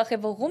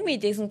Ursache, warum ich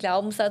diesen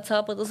Glaubenssatz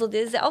habe oder so,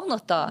 der ist ja auch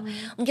noch da.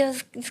 Und ja,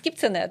 das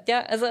gibt's ja nicht,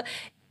 ja. Also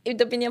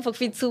da bin ich einfach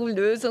viel zu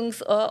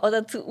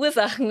oder zu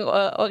Ursachen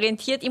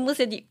orientiert. Ich muss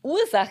ja die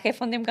Ursache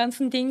von dem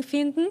ganzen Ding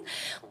finden.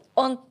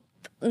 Und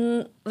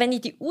wenn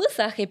ich die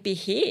Ursache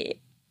behehe,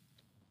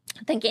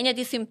 dann gehen ja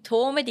die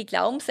Symptome, die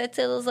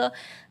Glaubenssätze oder so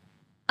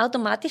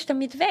automatisch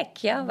damit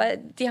weg, ja, weil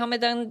die haben ja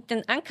dann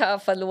den Anker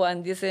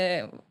verloren,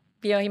 diese,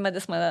 wie auch immer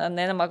das man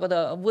nennen mag,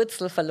 oder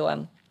Wurzel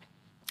verloren.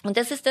 Und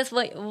das ist das,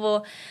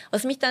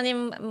 was mich dann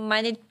in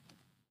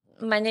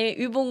meine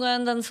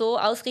Übungen dann so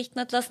ausrichten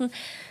hat lassen.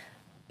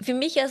 Für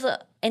mich, also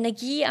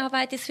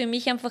Energiearbeit ist für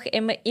mich einfach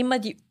immer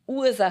die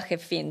Ursache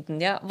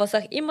finden, ja, was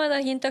auch immer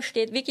dahinter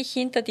steht, wirklich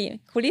hinter die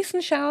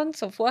Kulissen schauen,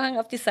 so Vorhang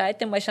auf die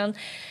Seite mal schauen,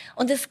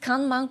 und es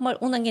kann manchmal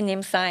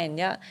unangenehm sein,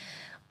 ja,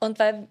 und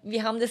weil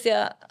wir haben das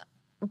ja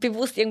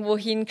bewusst irgendwo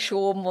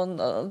hingeschoben und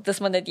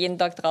dass wir nicht jeden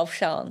Tag drauf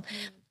schauen.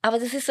 Aber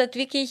das ist halt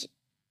wirklich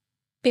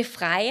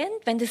befreiend,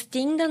 wenn das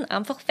Ding dann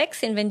einfach weg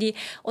sind, wenn die,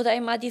 oder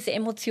immer diese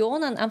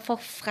Emotionen einfach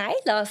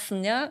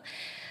freilassen, ja.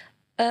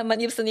 Ich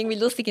habe es dann irgendwie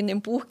lustig in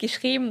dem Buch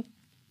geschrieben,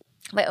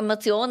 weil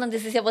Emotionen,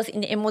 das ist ja was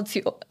in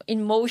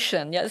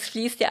Motion, ja, es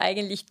fließt ja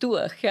eigentlich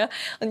durch, ja.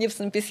 Und ich habe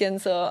es ein bisschen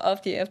so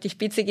auf die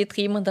Spitze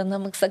getrieben und dann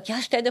haben wir gesagt, ja,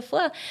 stell dir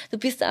vor, du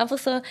bist einfach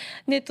so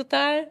eine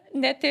total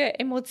nette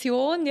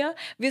Emotion, ja,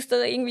 wirst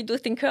da irgendwie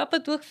durch den Körper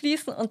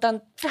durchfließen und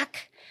dann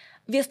zack,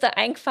 wirst da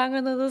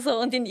eingefangen oder so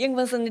und in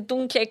irgendwas so eine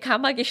dunkle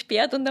Kammer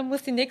gesperrt und dann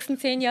musst du die nächsten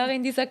 10 Jahre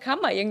in dieser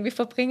Kammer irgendwie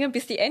verbringen,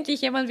 bis die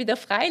endlich jemand wieder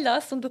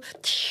freilässt und du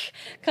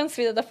kannst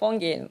wieder davon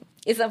gehen.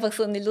 Ist einfach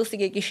so eine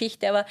lustige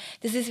Geschichte, aber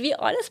das ist wie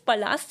alles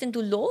Ballast, den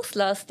du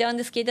loslässt, ja, und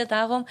es geht ja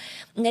darum,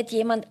 nicht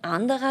jemand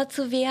anderer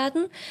zu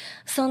werden,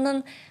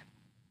 sondern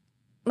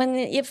ich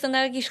habe es dann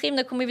auch geschrieben,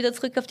 da komme ich wieder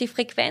zurück auf die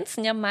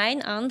Frequenzen, ja,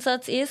 mein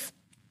Ansatz ist,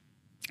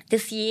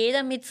 dass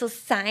jeder mit so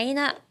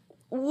seiner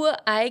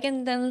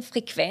ureigenen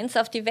Frequenz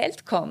auf die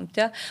Welt kommt,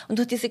 ja. Und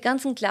durch diese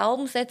ganzen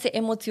Glaubenssätze,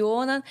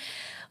 Emotionen,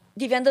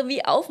 die werden dann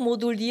wie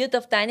aufmoduliert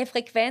auf deine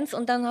Frequenz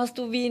und dann hast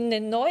du wie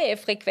eine neue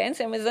Frequenz.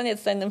 Ja, wir sind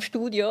jetzt in einem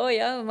Studio,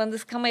 ja,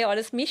 das kann man ja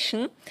alles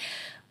mischen.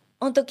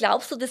 Und da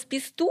glaubst du, das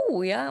bist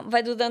du, ja,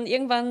 weil du dann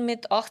irgendwann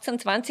mit 18,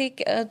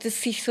 20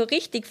 das sich so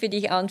richtig für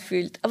dich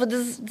anfühlt. Aber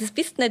das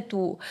bist nicht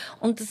du.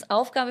 Und das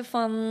Aufgabe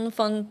von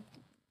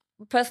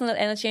Personal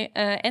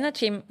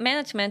Energy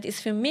Management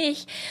ist für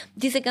mich,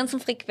 diese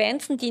ganzen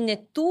Frequenzen, die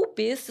nicht du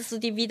bist, dass du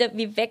die wieder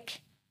wie weg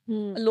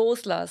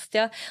loslässt,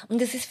 ja.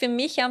 Und das ist für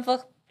mich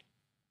einfach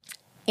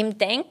im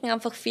Denken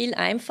einfach viel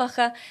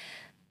einfacher.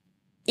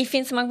 Ich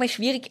finde es manchmal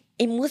schwierig,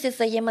 ich muss jetzt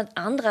da jemand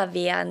anderer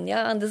werden,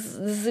 ja, und das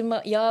ist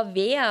immer, ja,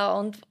 wer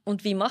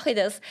und wie mache ich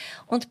das?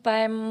 Und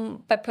bei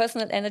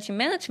Personal Energy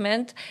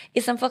Management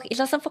ist einfach, ich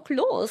lasse einfach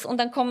los und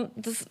dann kommt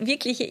das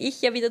wirkliche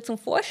Ich ja wieder zum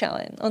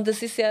Vorschein und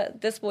das ist ja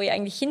das, wo ich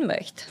eigentlich hin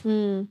möchte.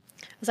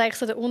 Also eigentlich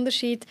so der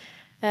Unterschied,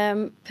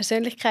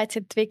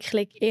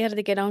 Persönlichkeitsentwicklung, eher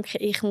der Gedanke,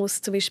 ich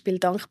muss zum Beispiel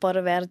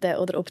dankbarer werden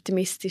oder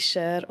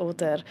optimistischer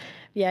oder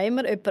wie auch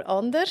immer, jemand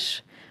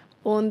anders.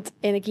 Und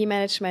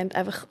Energiemanagement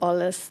einfach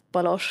alles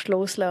Ballast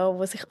loslassen,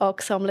 was sich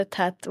angesammelt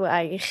hat, wo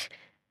eigentlich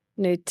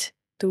nicht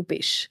du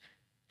bist.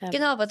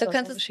 Genau, aber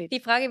die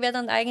Frage wäre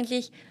dann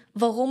eigentlich,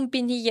 warum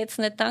bin ich jetzt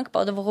nicht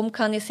dankbar oder warum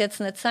kann ich es jetzt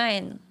nicht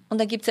sein?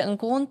 Und da gibt es ja einen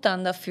Grund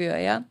dann dafür,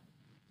 ja.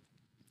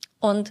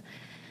 Und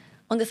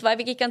es war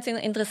wirklich ganz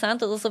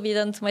interessant, oder so wie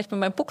dann zum Beispiel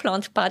meine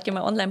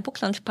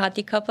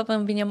Online-Book-Launch-Party gehabt habe,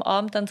 dann bin ich am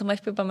Abend dann zum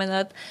Beispiel bei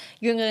meiner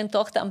jüngeren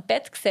Tochter am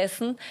Bett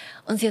gesessen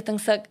und sie hat dann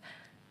gesagt,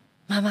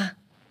 Mama,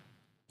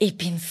 ich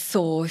bin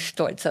so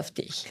stolz auf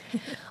dich.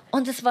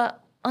 Und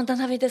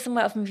dann habe ich das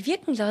mal auf mich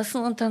wirken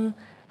lassen und dann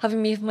habe ich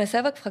mich mal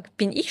selber gefragt,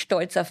 bin ich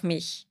stolz auf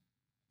mich?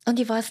 Und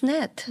ich war es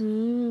nicht.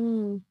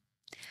 Und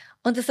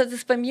das hat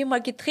es bei mir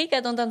mal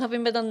getriggert und dann habe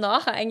ich mir dann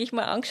nachher eigentlich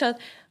mal angeschaut,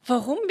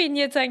 warum bin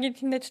ich jetzt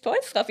eigentlich nicht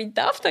stolz drauf? Ich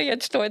darf da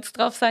jetzt stolz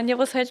drauf sein. Ja,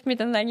 was hält mich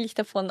dann eigentlich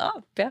davon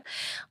ab? Ja?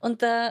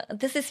 Und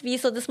das ist wie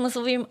so, dass man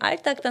so wie im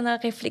Alltag dann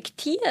auch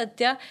reflektiert,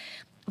 ja.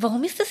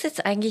 Warum ist das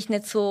jetzt eigentlich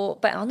nicht so?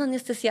 Bei anderen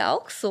ist das ja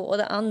auch so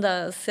oder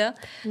anders, ja.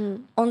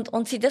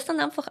 Und sie das dann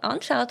einfach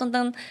anschaut und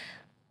dann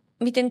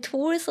mit den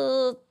Tools,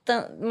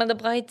 da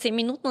brauche ich 10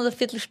 Minuten oder eine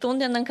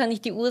Viertelstunde und dann kann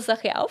ich die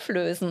Ursache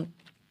auflösen.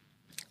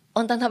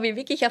 Und dann habe ich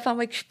wirklich auf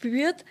einmal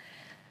gespürt,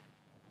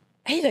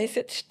 hey, da ist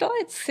jetzt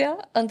Stolz, ja.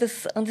 Und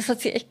das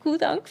hat sich echt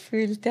gut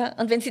angefühlt, ja.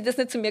 Und wenn sie das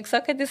nicht zu mir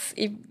gesagt hätte,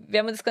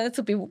 wäre mir das gar nicht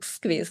so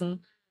bewusst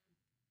gewesen.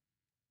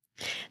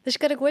 Das ist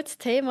gerade ein gutes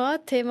Thema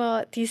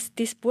dein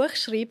Buch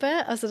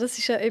schreiben. Also das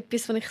ist ja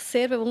etwas, was ich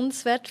sehr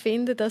bewundernswert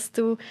finde, dass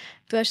du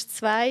hast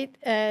 2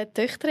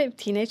 Töchter im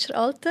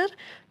Teenageralter.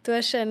 Du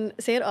hast einen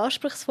sehr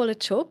anspruchsvollen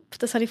Job.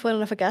 Das habe ich vorhin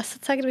noch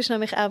vergessen zu sagen. Du bist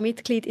nämlich auch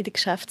Mitglied in der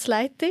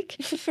Geschäftsleitung.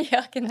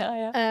 Ja, genau,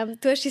 ja.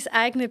 Du hast dein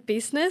eigenes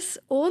Business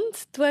und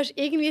du hast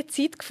irgendwie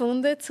Zeit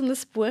gefunden, um ein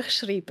Buch zu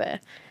schreiben.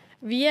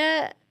 Wie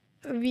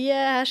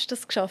hast du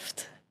das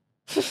geschafft?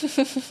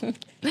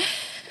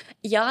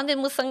 Ja, und ich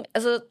muss sagen,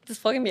 also das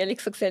frage ich mich ehrlich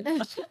gesagt selber.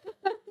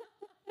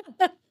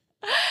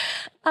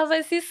 Aber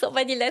es ist so,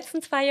 weil die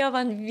letzten 2 Jahre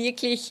waren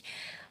wirklich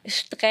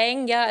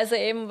streng, ja, also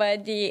eben, weil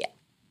die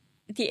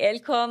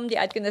ELCOM, die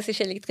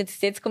Eidgenössische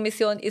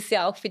Elektrizitätskommission, ist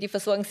ja auch für die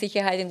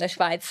Versorgungssicherheit in der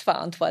Schweiz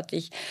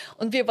verantwortlich.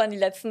 Und wir waren die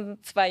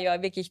letzten 2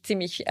 Jahre wirklich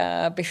ziemlich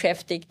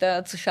beschäftigt,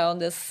 zu schauen,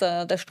 dass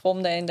der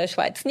Strom da in der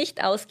Schweiz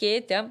nicht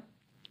ausgeht, ja.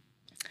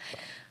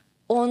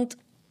 Und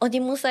ich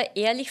muss auch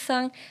ehrlich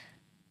sagen,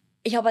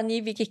 ich habe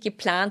nie wirklich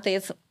geplant, da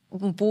jetzt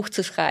ein Buch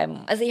zu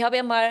schreiben. Also ich habe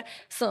ja mal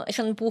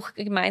schon ein Buch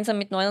gemeinsam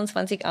mit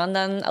 29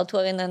 anderen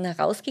Autorinnen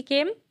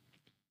herausgegeben,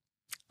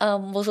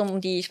 wo es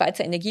um die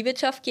Schweizer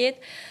Energiewirtschaft geht.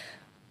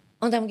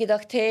 Und haben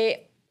gedacht,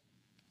 hey,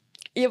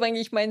 ich habe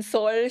eigentlich mein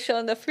Soll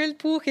schon erfüllt,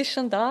 Buch ist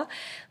schon da.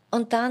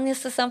 Und dann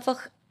ist das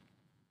einfach,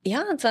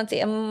 ja,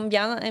 im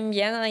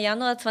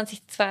Januar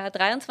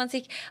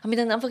 2023 haben mir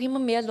dann einfach immer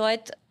mehr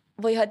Leute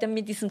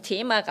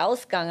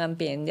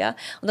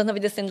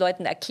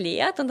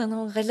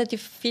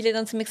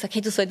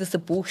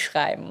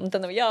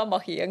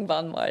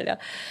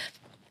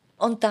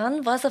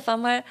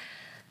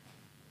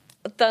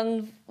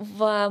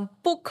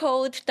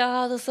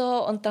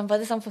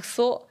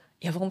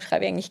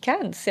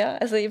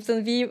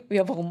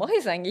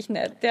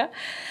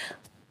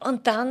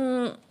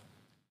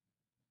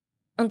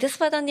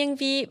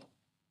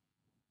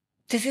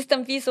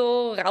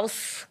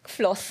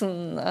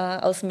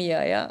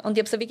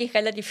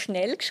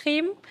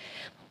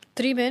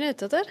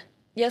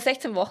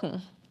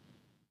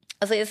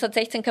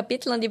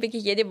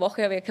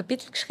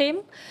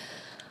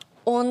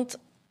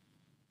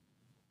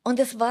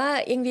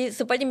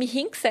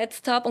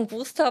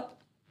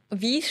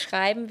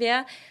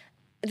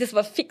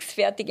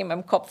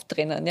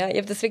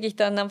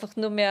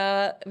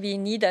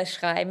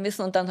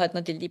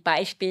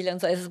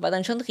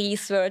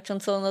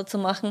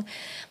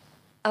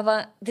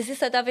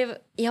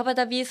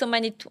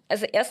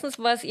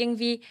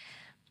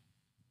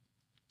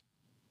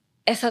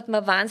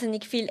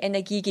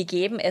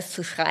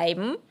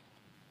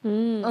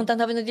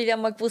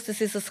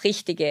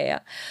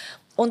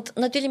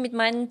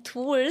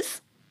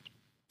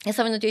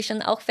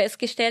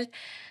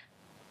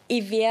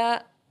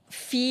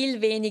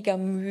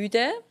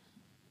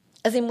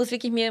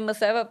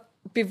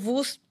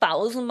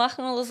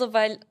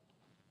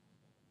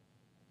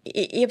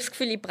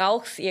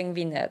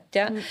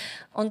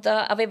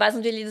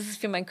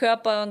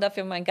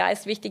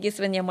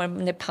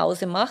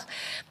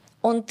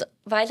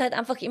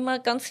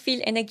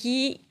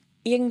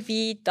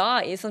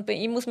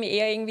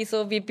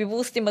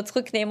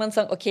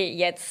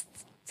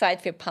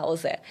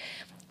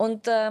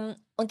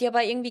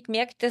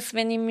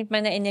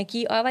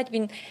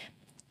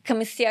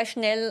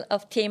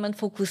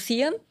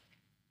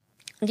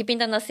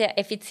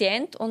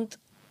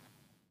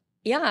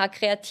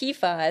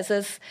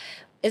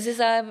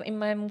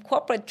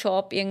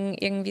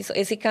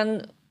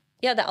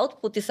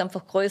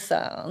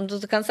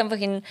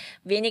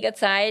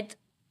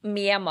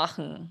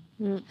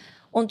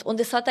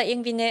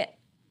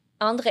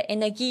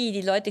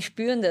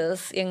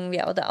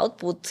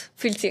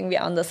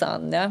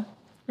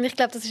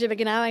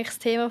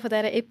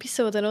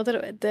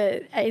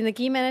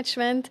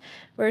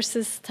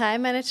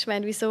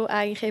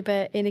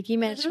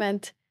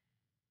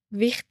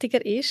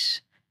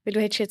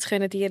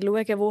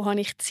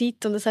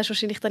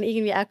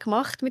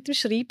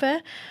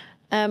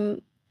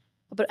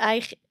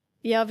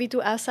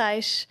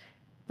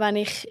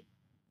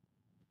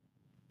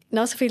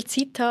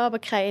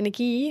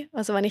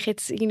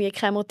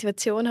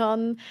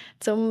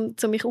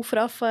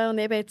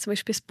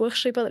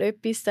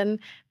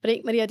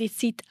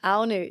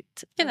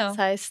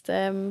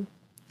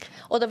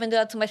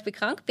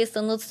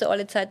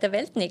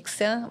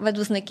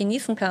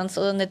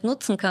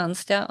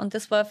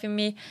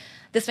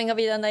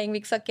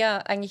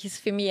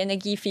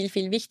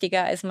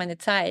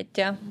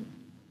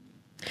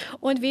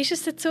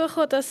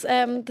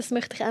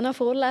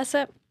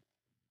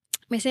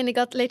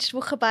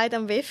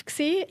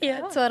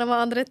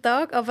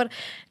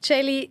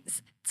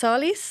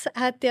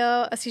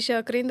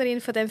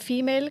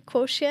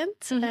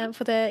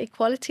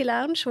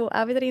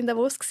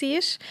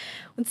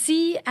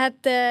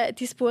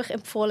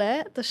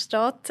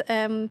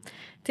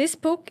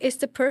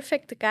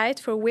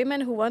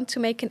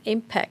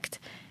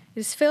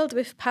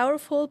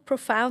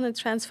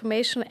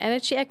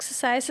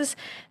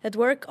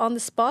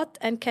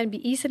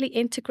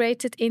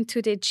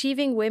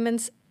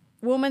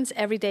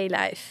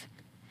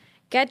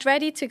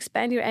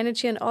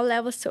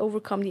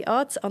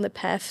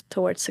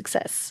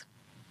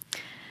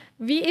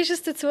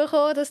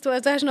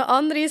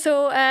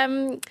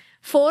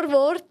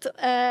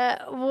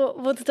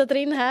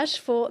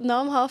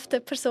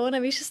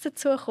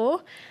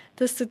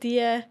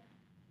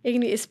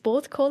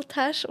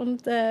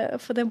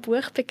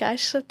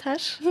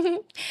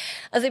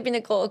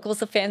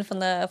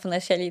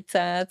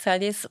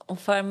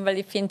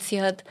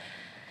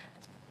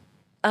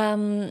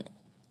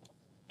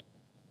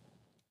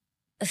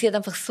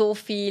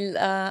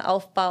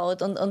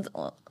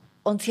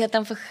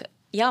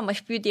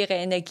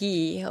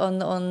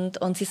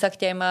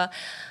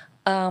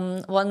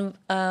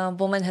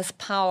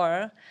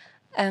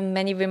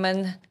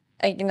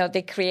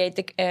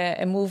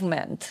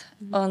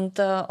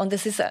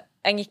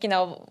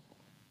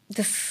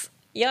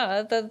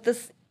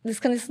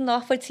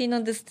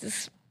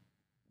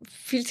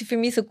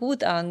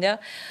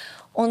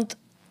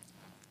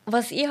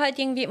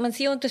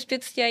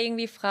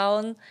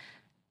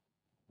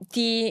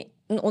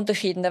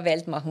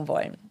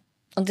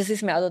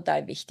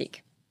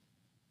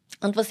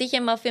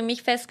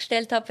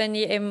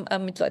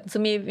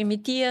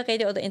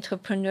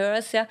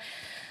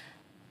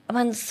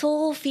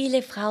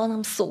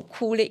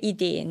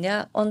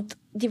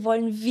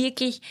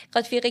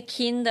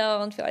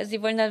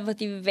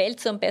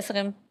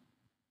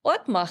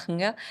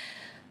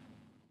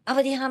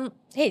Aber die haben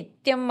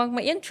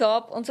manchmal ihren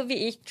Job und so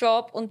wie ich,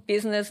 Job und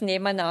Business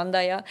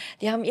nebeneinander, ja.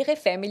 Die haben ihre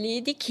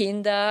Family, die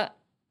Kinder,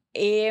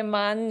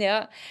 Ehemann,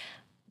 ja.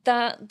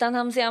 Dann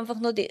haben sie einfach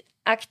nur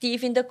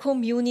aktiv in der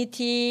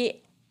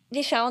Community,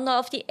 die schauen nur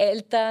auf die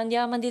Eltern,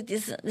 ja,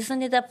 das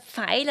sind ja der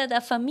Pfeiler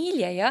der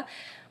Familie, ja.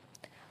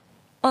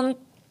 Und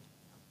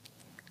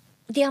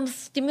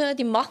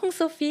die machen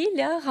so viel,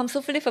 ja, haben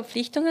so viele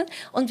Verpflichtungen.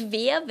 Und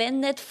wer, wenn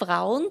nicht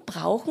Frauen,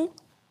 brauchen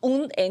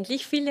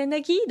unendlich viel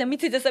Energie,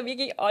 damit sie das auch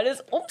wirklich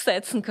alles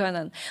umsetzen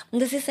können.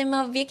 Und das ist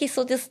immer wirklich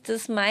so, das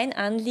mein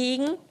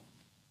Anliegen,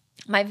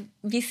 meine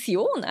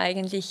Vision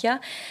eigentlich,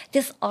 ja,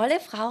 dass alle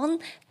Frauen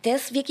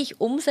das wirklich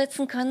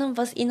umsetzen können,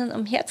 was ihnen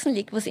am Herzen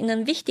liegt, was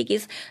ihnen wichtig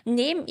ist,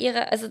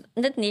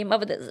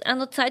 aber das ist auch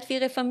noch Zeit für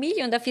ihre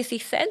Familie und auch für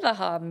sich selber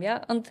haben,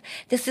 ja, und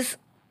das ist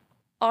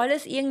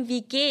alles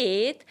irgendwie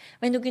geht,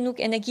 wenn du genug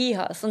Energie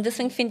hast. Und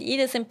deswegen finde ich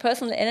das im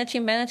Personal Energy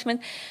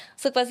Management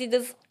so quasi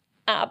das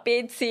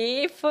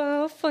ABC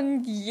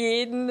von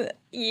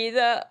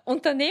jeder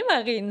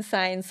Unternehmerin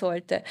sein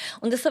sollte.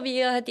 Und das habe ich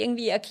ihr halt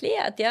irgendwie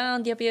erklärt, ja.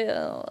 Und ich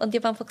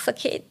habe einfach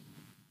gesagt, hey,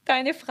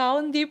 deine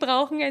Frauen, die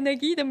brauchen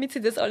Energie, damit sie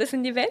das alles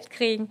in die Welt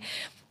kriegen.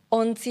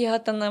 Und sie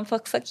hat dann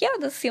einfach gesagt, ja,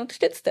 sie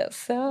unterstützt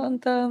das. Ja.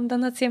 Und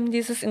dann hat sie eben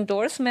dieses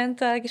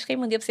Endorsement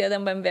geschrieben und ich habe sie ja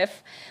dann beim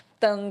WEF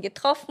dann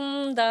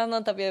getroffen und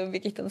habe ihr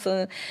wirklich dann so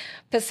ein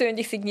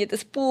persönlich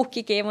signiertes Buch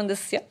gegeben und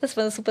das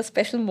war ein super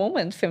special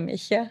Moment für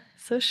mich. Ja.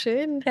 So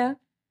schön. Ja.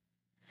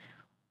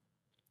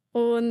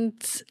 Und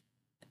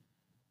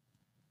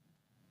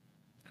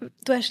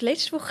du hast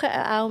letzte Woche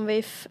auch im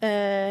WEF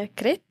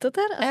geredet,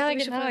 oder? Also Ja, du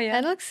warst genau, auf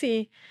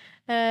einem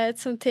Panel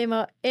zum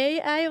Thema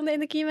AI und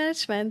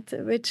Energiemanagement.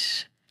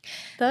 Willst du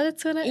da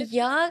dazu noch?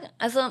 Ja,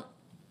 also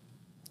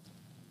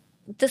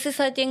das ist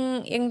halt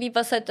irgendwie,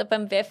 was halt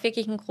beim WEF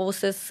wirklich ein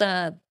großes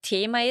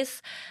Thema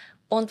ist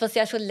und was ich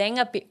ja schon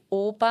länger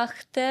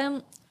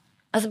beobachte.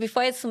 Also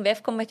bevor ich jetzt zum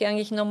WEF komme, möchte ich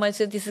eigentlich nochmal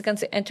so diese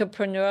ganze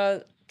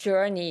Entrepreneur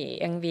Journey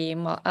irgendwie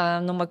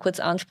nochmal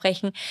kurz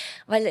ansprechen,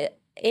 weil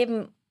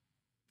eben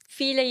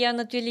viele ja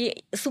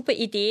natürlich super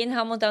Ideen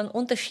haben und da einen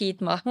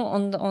Unterschied machen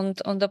und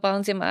da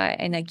brauchen sie mal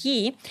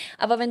Energie.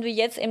 Aber wenn du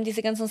jetzt eben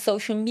diese ganzen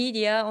Social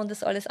Media und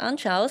das alles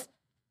anschaust,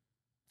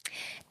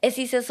 es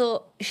ist ja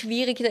so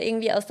schwierig, da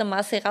irgendwie aus der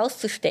Masse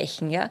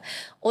rauszustechen, ja,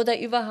 oder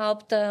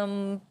überhaupt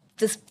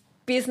das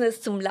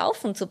Business zum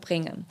Laufen zu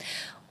bringen.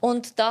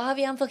 Und da habe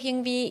ich einfach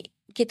irgendwie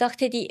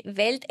gedacht, hey, die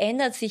Welt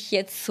ändert sich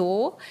jetzt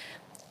so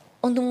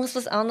und du musst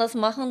was anderes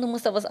machen und du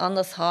musst da was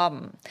anderes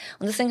haben.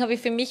 Und deswegen habe ich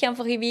für mich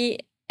einfach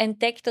irgendwie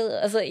entdeckt,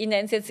 also ich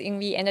nenne es jetzt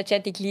irgendwie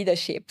Energetic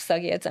Leadership,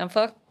 sage ich jetzt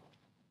einfach,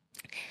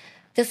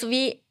 dass du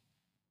wie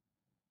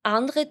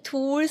andere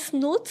Tools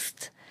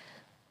nutzt,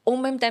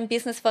 um eben dein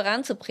Business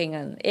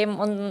voranzubringen. Eben,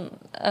 und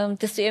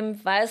dass du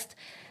eben weißt,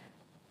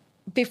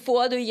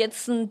 bevor du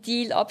jetzt einen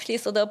Deal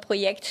abschließt oder ein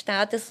Projekt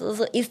startest,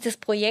 also ist das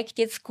Projekt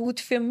jetzt gut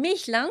für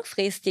mich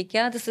langfristig,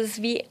 ja, dass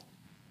es wie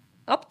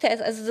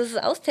dass es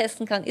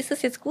austesten kann, ist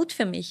das jetzt gut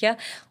für mich, ja,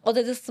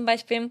 oder dass zum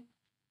Beispiel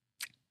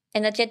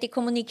Energetic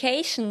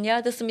Communication,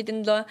 ja, dass du mit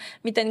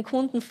deinen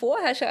Kunden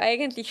vorher schon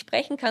eigentlich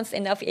sprechen kannst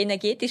auf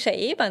energetischer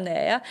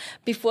Ebene, ja,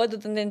 bevor du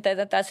dann den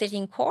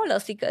tatsächlichen Call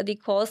hast. Die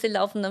Calls, die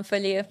laufen dann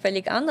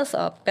völlig anders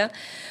ab, ja.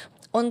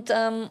 Und,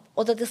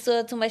 oder dass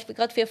du zum Beispiel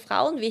gerade für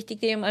Frauen wichtig,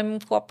 die im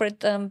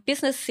Corporate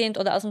Business sind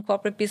oder aus dem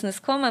Corporate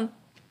Business kommen,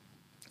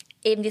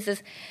 eben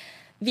dieses,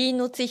 wie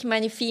nutze ich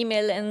meine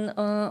female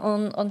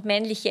und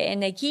männliche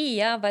Energie,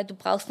 ja, weil du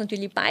brauchst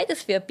natürlich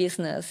beides für ein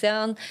Business,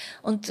 ja,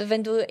 und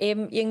wenn du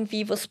eben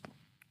irgendwie was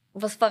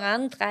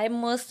vorantreiben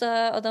musst,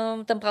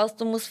 oder dann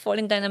musst voll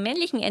in deiner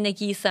männlichen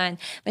Energie sein.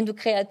 Wenn du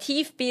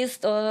kreativ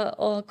bist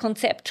oder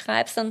Konzept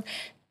schreibst,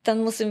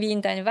 dann musst du wie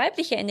in deine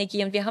weibliche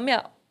Energie, und wir haben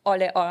ja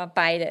alle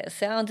beides,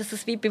 ja, und das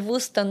ist wie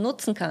bewusst dann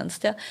nutzen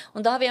kannst, ja,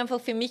 und da habe ich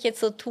einfach für mich jetzt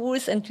so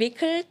Tools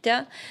entwickelt,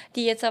 ja,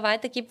 die ich jetzt auch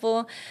weitergibt,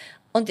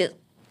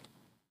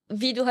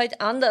 wie du halt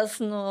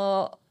anders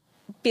noch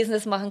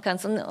Business machen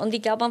kannst. Und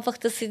ich glaube einfach,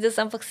 dass sich das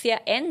einfach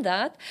sehr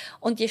ändert.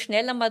 Und je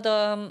schneller man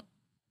da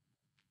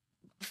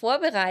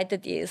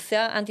vorbereitet ist,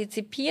 ja,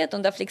 antizipiert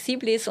und auch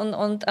flexibel ist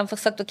und einfach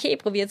sagt, okay, ich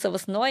probiere jetzt so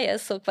was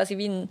Neues, so quasi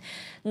wie einen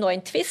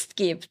neuen Twist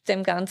gibt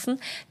dem Ganzen,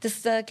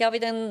 das glaube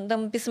ich,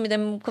 dann kommst du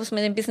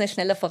mit dem Business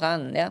schneller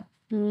voran. Ja.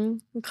 Du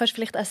kannst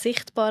vielleicht auch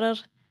sichtbarer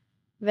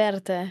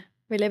werden.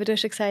 Weil eben, du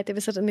hast ja gesagt,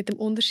 eben so mit dem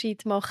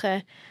Unterschied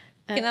machen.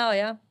 Genau,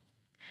 ja.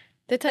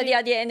 Dort Weil die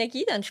ja die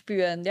Energie dann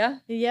spüren, ja.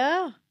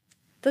 Ja,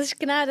 das ist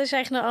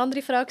eigentlich noch eine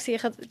andere Frage.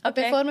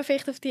 Bevor wir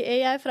vielleicht auf die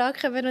AI-Frage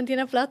kommen, wenn die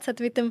noch Platz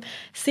hat, mit dem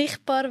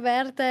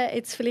Sichtbarwerden,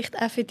 jetzt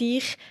vielleicht auch für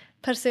dich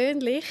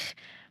persönlich.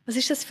 Was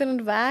ist das für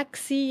ein Weg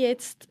gewesen,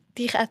 jetzt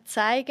dich auch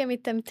zeigen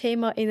mit dem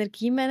Thema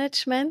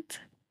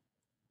Energiemanagement?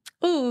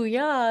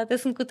 Ja,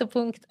 das ist ein guter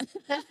Punkt.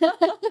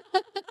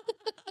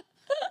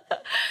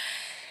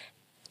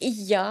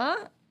 Ja,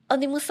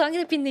 und ich muss sagen,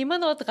 ich bin immer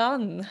noch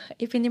dran.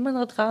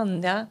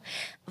 Ja.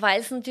 Weil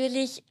es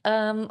natürlich,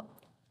 also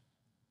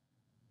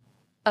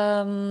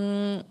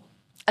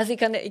ich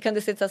kann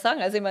das jetzt auch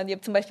sagen, also ich meine, ich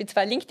habe zum Beispiel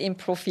 2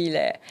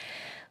 LinkedIn-Profile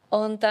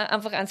Und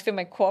einfach eins für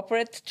mein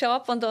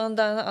Corporate-Job und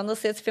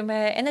anderes jetzt für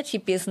mein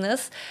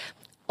Energy-Business.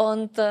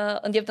 Und ich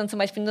habe dann zum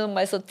Beispiel nur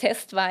mal so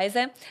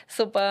testweise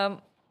so bei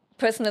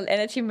Personal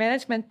Energy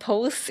Management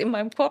Posts in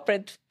meinem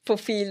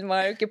Corporate-Profil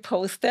mal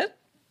gepostet.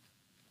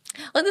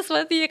 Und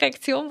die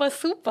Reaktion war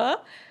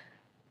super.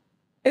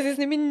 Es ist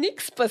nämlich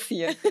nichts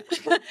passiert.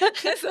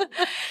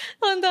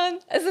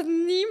 Also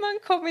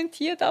niemand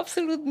kommentiert,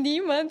 absolut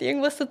niemand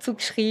irgendwas dazu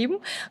geschrieben.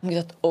 Und ich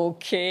gedacht,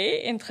 okay,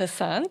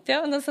 interessant.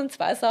 Ja, und dann sind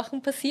 2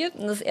 Sachen passiert.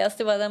 Und das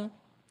erste war dann,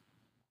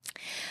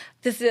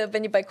 dass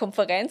wenn ich bei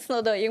Konferenzen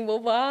oder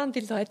irgendwo war und die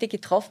Leute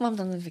getroffen haben,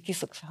 dann wirklich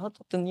so geschaut,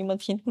 ob da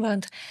niemand hinten war.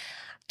 Und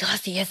du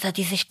hast jetzt da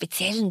diese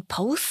speziellen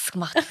Posts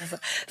gemacht. Also,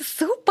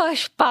 super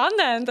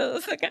spannend.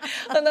 Und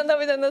dann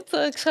habe ich dann dazu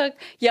gesagt,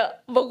 ja,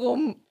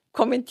 warum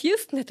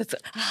kommentierst du nicht dazu?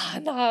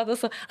 Oder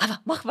so, aber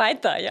mach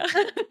weiter, ja. Und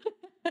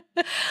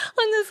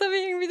das habe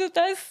ich irgendwie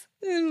total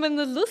immer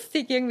nur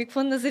lustig irgendwie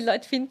gefunden. Also die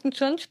Leute finden es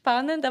schon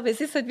spannend, aber es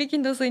ist halt wirklich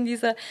nur so in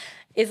dieser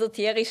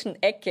esoterischen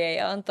Ecke,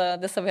 ja. Und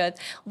das habe ich halt,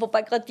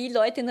 wobei gerade die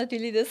Leute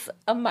natürlich das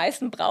am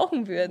meisten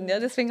brauchen würden, ja.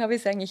 Deswegen habe ich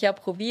es eigentlich auch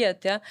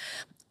probiert, ja.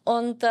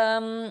 Und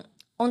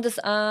das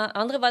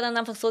andere war dann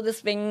einfach so,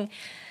 deswegen,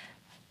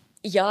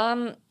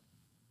 ja,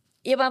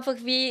 ich habe einfach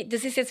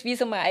das ist jetzt wie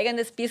so mein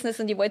eigenes Business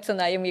und ich wollte es dann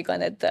auch irgendwie gar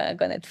nicht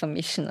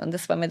vermischen. Und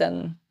das war mir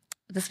dann,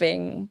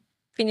 deswegen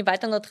bin ich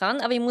weiter noch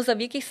dran. Aber ich muss auch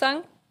wirklich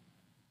sagen,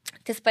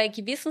 dass bei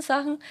gewissen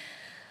Sachen,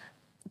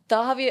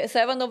 da habe ich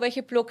selber noch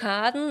welche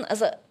Blockaden.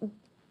 Also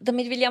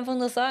damit will ich einfach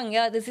nur sagen,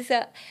 ja, das ist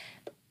ja,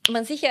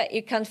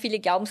 ich kann viele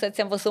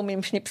Glaubenssätze einfach so mit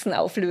dem Schnipsen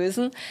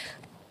auflösen.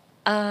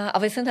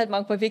 Aber es sind halt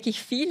manchmal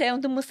wirklich viele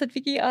und du musst halt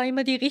wirklich auch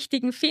immer die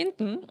richtigen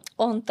finden.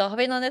 Und da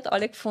habe ich noch nicht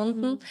alle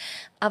gefunden.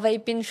 Aber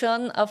ich bin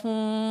schon es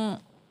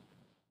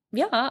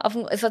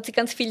hat sich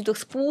ganz viel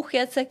durchs Buch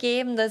jetzt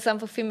ergeben. Da ist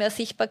einfach viel mehr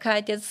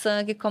Sichtbarkeit jetzt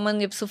gekommen.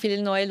 Ich habe so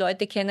viele neue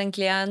Leute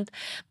kennengelernt.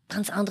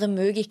 Ganz andere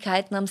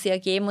Möglichkeiten haben sie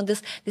ergeben. Und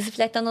das ist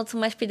vielleicht auch noch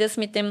zum Beispiel das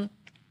mit dem,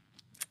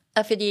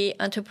 für die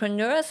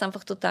Entrepreneurs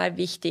einfach total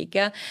wichtig.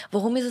 Ja?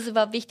 Warum ist es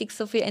überhaupt wichtig,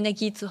 so viel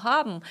Energie zu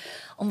haben?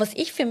 Und was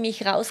ich für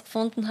mich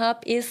rausgefunden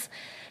habe, ist,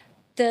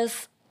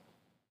 dass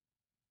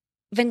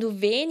wenn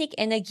du wenig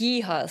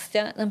Energie hast,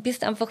 ja, dann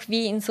bist du einfach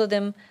wie in so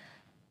dem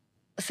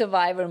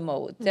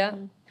Survival-Mode. Ja?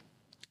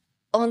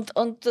 Und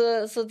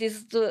so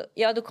dieses,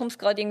 du kommst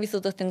gerade irgendwie so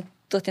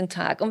durch den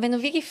Tag. Und wenn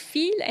du wirklich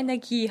viel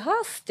Energie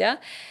hast, ja,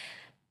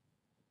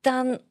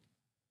 dann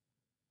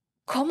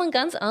kommen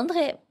ganz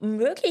andere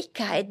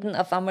Möglichkeiten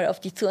auf einmal auf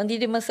dich zu, an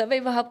die man selber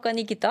überhaupt gar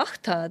nicht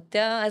gedacht hat.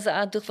 Ja? Also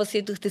auch was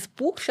sich durch das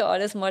Buch schon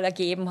alles mal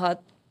ergeben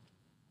hat.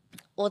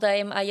 Oder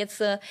eben auch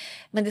jetzt,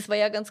 das war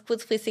ja ganz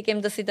kurzfristig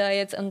eben, dass ich da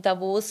jetzt an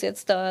Davos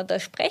jetzt da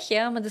spreche.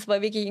 Ja? Das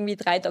war wirklich irgendwie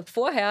 3 Tage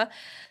vorher.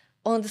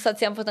 Und das hat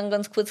sich einfach dann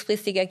ganz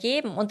kurzfristig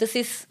ergeben. Und das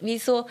ist wie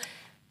so,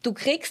 du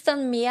kriegst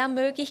dann mehr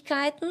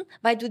Möglichkeiten,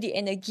 weil du die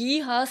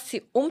Energie hast,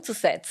 sie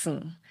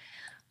umzusetzen.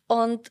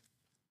 Und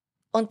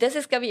das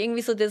ist, glaube ich,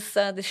 irgendwie so das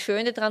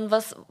Schöne dran,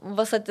 was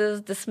halt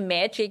das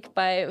Magic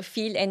bei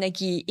viel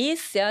Energie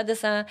ist, ja,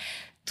 dass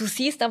du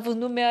siehst einfach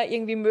nur mehr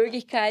irgendwie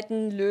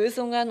Möglichkeiten,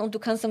 Lösungen und du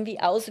kannst dann wie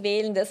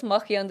auswählen, das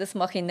mache ich und das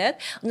mache ich nicht.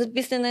 Und du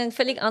bist in einer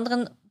völlig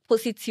anderen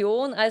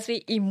Position, als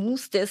wie ich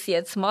muss das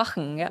jetzt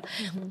machen, ja.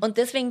 Und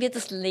deswegen wird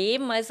das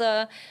Leben also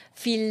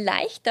viel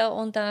leichter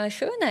und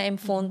schöner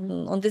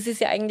empfunden. Und das ist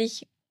ja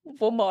eigentlich,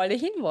 wo wir alle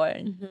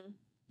hinwollen.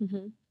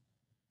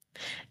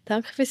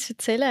 Danke fürs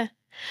Erzählen.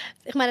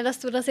 Ich meine, dass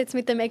du das jetzt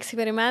mit dem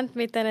Experiment,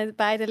 mit diesen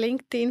beiden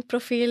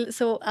LinkedIn-Profilen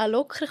so auch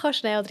locker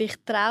kannst nehmen oder dich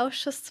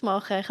traust, das zu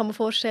machen. Ich kann mir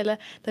vorstellen,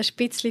 dass ein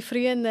bisschen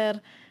früher,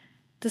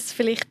 das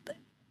vielleicht,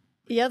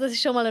 ja, das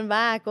ist schon mal ein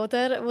Weg,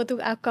 oder, wo du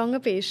auch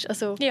gegangen bist.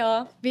 Also,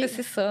 ja, das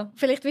ist so.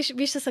 Vielleicht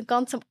wie das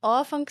ganz am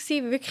Anfang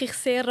gewesen, wirklich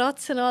sehr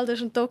rational, du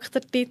hast einen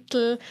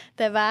Doktortitel,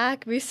 den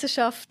Weg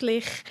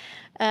wissenschaftlich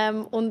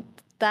und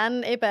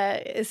dann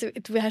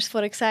eben, du hast es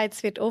vorhin gesagt,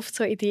 es wird oft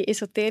so in die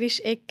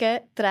esoterische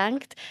Ecke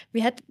gedrängt.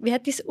 Wie hat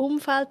dein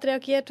Umfeld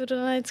reagiert, wo du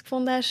dann jetzt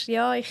gefunden hast,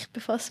 ja, ich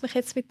befasse mich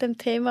jetzt mit dem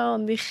Thema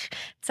und ich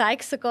zeige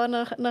es sogar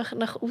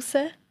nach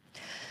außen?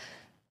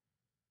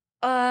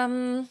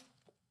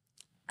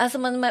 Also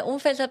mein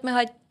Umfeld hat mir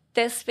halt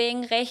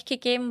deswegen recht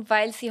gegeben,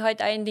 weil sie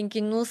halt auch in den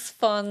Genuss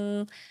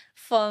von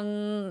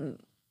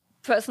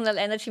Personal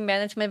Energy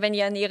Management, wenn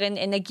ich an ihren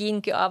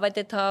Energien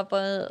gearbeitet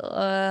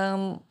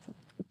habe,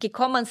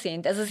 gekommen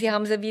sind. Also sie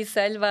haben sie wie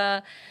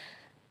selber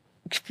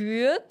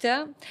gespürt,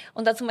 ja.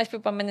 Und da zum Beispiel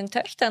bei meinen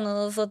Töchtern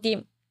oder so,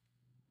 die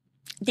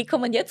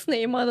kommen jetzt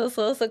nicht immer oder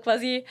so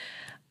quasi,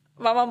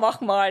 Mama,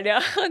 mach mal, ja.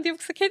 Und ich habe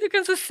gesagt, hey, du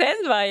kannst es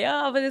selber,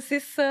 ja. Aber das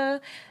ist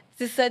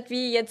halt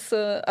wie jetzt,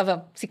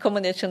 aber sie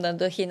kommen jetzt schon dann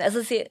durch hin.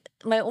 Also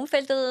mein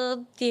Umfeld,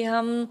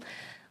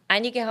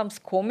 einige haben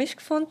es komisch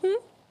gefunden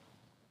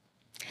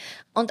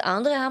und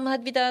andere haben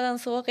halt wieder dann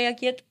so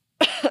reagiert,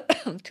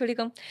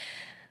 Entschuldigung,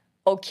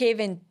 okay,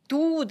 wenn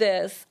du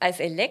das als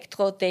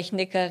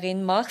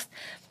Elektrotechnikerin machst,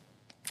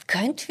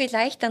 könnte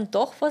vielleicht dann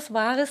doch was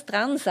Wahres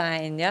dran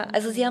sein, ja.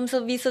 Also sie haben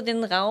so wie so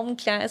den Raum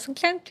so einen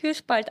kleinen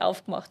Türspalt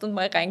aufgemacht und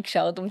mal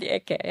reingeschaut um die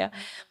Ecke, ja.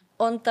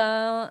 Und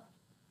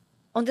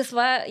Und es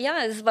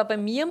war bei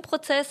mir ein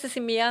Prozess, dass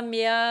ich mehr und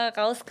mehr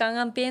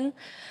rausgegangen bin.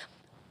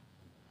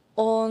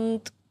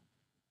 Und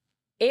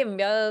eben,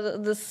 ja,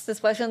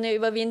 das war schon eine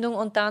Überwindung.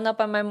 Und dann auch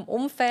bei meinem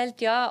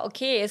Umfeld, ja,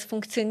 okay, es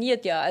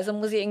funktioniert ja, also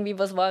muss irgendwie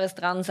was Wahres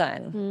dran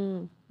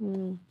sein.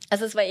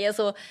 Also es war eher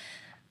so,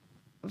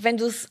 wenn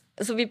du es,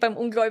 so wie beim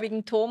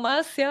ungläubigen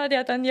Thomas, ja,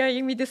 der dann ja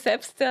irgendwie das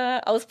selbst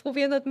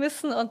ausprobieren hat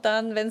müssen. Und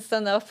dann, wenn es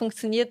dann auch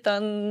funktioniert,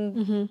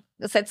 dann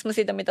setzt man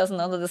sich damit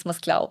auseinander, dass man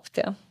es glaubt,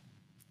 ja.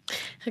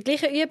 Eine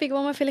gleiche Übung, die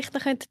man vielleicht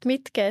noch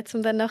mitgeben könnte,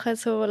 um dann nachher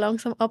so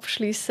langsam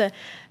abschliessen.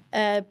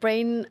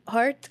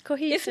 Brain-Heart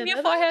Cohesion. Ist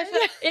mir vorher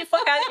schon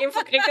Info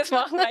gekriegt, das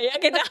machen wir, ja,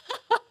 genau.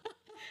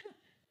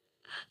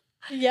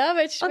 Ja,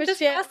 und das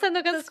passt dann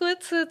noch ganz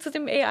gut zu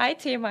dem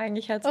AI-Thema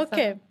eigentlich halt zusammen.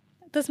 Okay,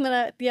 dass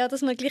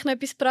wir gleich noch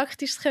etwas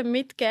Praktisches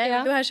mitgeben können.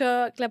 Ja. Du hast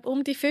ja, glaube ich,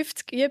 um die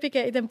 50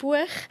 Übungen in dem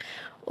Buch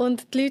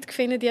und die Leute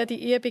finden ja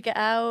die Übungen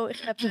auch.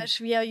 Ich glaube, du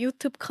hast via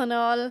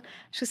YouTube-Kanal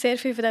schon sehr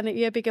viele von diesen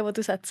Übungen,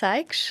 die du auch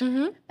zeigst.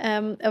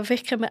 Aber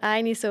vielleicht können wir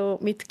eine so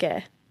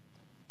mitgeben.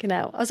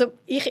 Genau. Also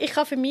ich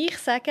kann für mich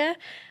sagen,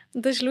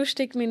 und das ist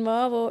lustig, mein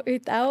Mann, der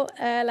heute auch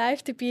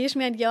live dabei ist,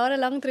 wir haben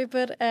jahrelang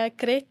darüber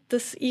geredet,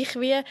 dass es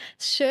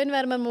schön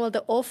wäre, wenn wir mal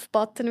den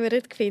Off-Button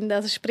finden,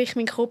 also sprich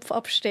meinen Kopf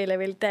abstellen,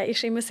 weil der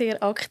ist immer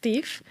sehr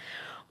aktiv.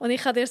 Und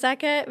ich kann dir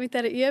sagen, mit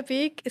dieser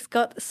Übung, es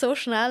geht so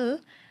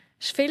schnell,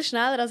 es ist viel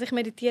schneller, als ich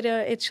meditiere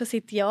ja jetzt schon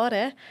seit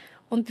Jahren.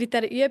 Und mit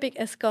dieser Übung,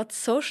 es geht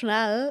so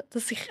schnell,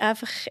 dass ich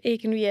einfach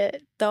irgendwie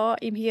da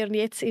im Hier und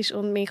Jetzt ist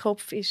und mein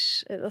Kopf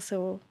ist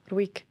also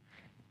ruhig.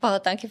 Wow,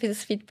 danke für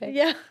das Feedback.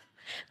 Ja,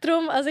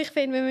 darum, also ich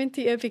finde, wir müssen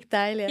die Übung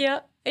teilen.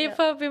 Ja,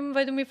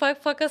 weil du mich vorher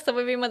gefragt hast,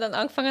 aber wie wir dann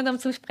angefangen haben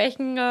zu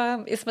sprechen,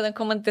 ist mir dann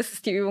gekommen, das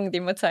ist die Übung, die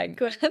wir zeigen.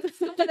 Gut.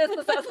 Super, dass du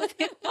das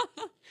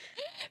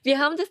wir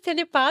haben das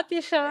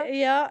telepathische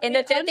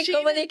Energetic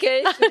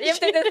Communication. Ich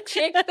habe dir das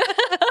geschickt.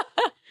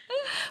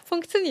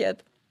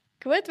 Funktioniert.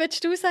 Gut,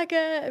 willst du sagen,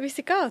 wie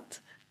sie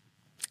geht?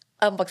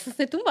 Magst du das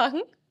nicht du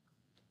machen?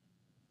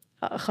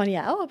 Kann ich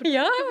auch, aber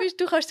ja.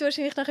 du kannst es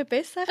wahrscheinlich nachher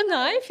besser.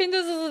 Nein, ich finde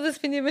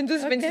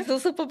wenn es so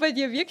super bei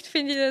dir wirkt,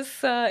 finde ich,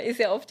 das ist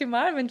ja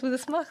optimal, wenn du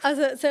das machst.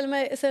 Also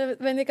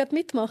wenn ich gerade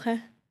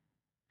mitmachen?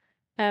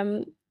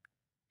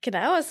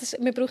 Genau, also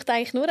man braucht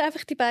eigentlich nur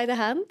einfach die beiden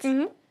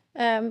Hände.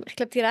 Ich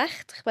glaube, die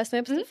rechte, ich weiß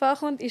nicht, ob es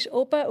darauf ankommt, ist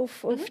oben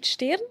auf die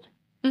Stirn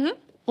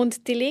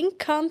und die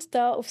linke Hand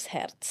da aufs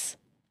Herz.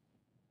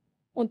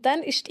 Und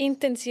dann ist die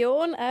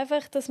Intention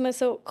einfach, dass wir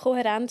so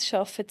Kohärenz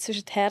schaffen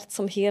zwischen Herz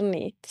und Hirn,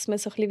 dass wir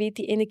so ein bisschen wie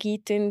die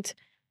Energie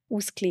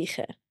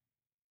ausgleichen.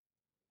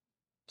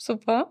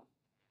 Super.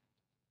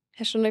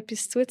 Hast du noch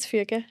etwas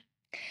zuzufügen?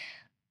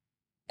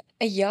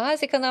 Ja,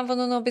 also ich kann einfach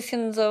nur noch ein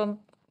bisschen so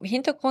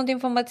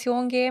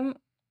Hintergrundinformation geben,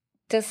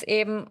 dass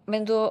eben,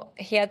 wenn du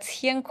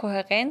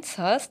Herz-Hirn-Kohärenz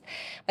hast,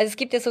 also es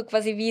gibt ja so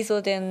quasi wie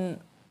so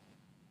den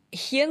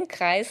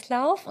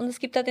Hirnkreislauf und es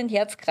gibt da den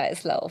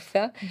Herzkreislauf.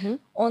 Ja?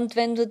 Und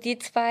wenn du die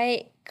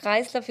zwei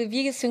Kreisläufe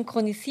wie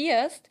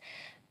synchronisierst,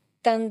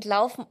 dann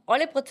laufen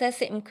alle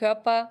Prozesse im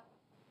Körper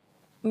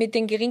mit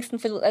den geringsten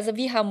Verlusten, also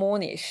wie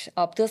harmonisch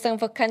ab. Du hast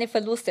einfach keine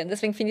Verluste. Und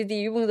deswegen finde ich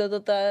die Übung da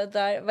total,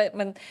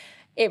 weil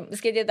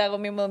es geht ja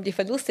darum, immer um die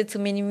Verluste zu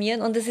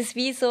minimieren. Und es ist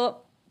wie so,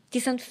 die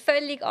sind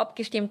völlig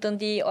abgestimmt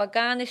und die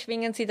Organe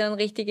schwingen sie dann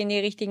richtig in die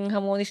richtigen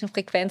harmonischen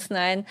Frequenzen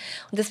ein.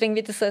 Und deswegen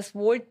wird es als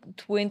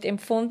wohltuend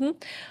empfunden.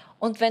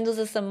 Und wenn du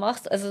das dann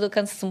machst, also du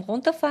kannst es zum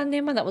Runterfahren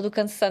nehmen, aber du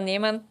kannst es dann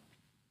nehmen,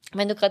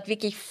 wenn du gerade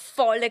wirklich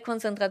volle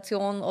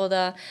Konzentration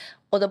oder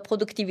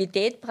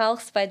Produktivität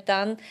brauchst, weil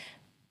dann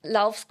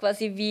laufst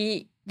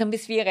quasi dann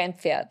bist du wie ein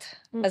Rennpferd.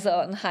 Also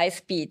ein High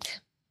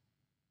Speed.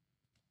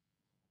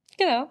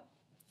 Genau.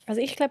 Also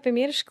ich glaube, bei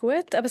mir ist es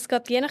gut, aber es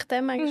geht je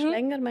nachdem manchmal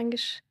länger,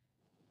 manchmal...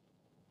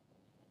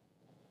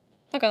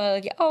 Man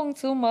kann die Augen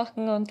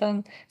zumachen und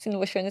dann sich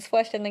nur was Schönes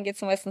vorstellen, dann geht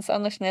es meistens auch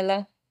noch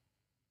schneller.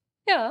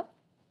 Ja.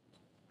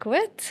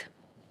 Gut.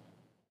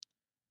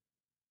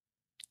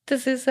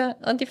 Das ist,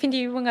 und ich finde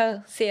die Übung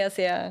auch sehr,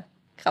 sehr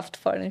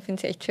kraftvoll und ich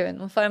finde sie echt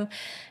schön. Und vor allem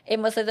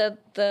eben, was halt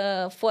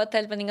der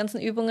Vorteil bei den ganzen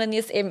Übungen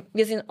ist, eben,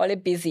 wir sind alle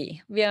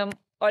busy. Wir haben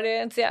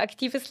alle ein sehr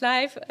aktives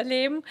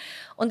Live-Leben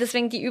und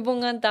deswegen die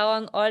Übungen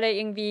dauern alle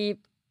irgendwie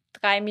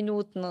 3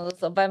 Minuten oder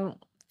so.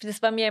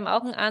 Das war mir eben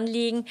auch ein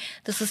Anliegen,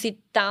 dass du sie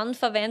dann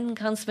verwenden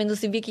kannst, wenn du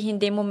sie wirklich in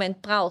dem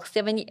Moment brauchst.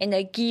 Ja, wenn ich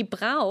Energie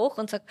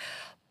brauche und sage,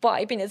 boah,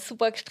 ich bin jetzt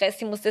super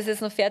gestresst, ich muss das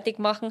jetzt noch fertig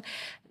machen,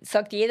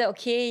 sagt jeder,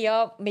 okay,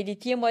 ja,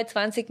 meditiere mal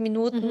 20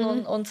 Minuten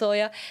und so,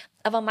 ja.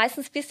 Aber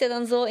meistens bist du ja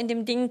dann so in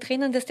dem Ding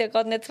drinnen, dass du ja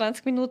gerade nicht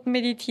 20 Minuten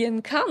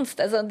meditieren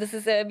kannst. Also das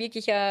ist ja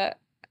wirklich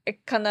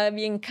kann ja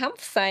wie ein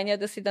Kampf sein, ja,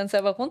 dass du dann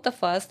selber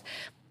runterfährst.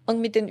 Und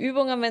mit den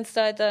Übungen, wenn du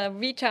da halt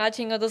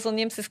Recharging oder so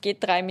nimmst, es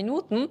geht 3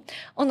 Minuten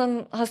und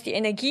dann hast du die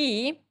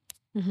Energie,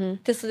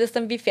 dass du das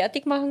dann wie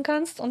fertig machen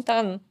kannst und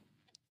dann.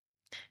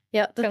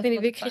 Ja, das finde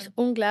ich wirklich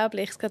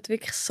unglaublich. Es geht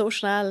wirklich so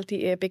schnell,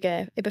 die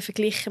Übungen. Eben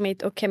verglichen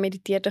mit, okay,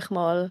 meditiere doch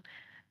mal.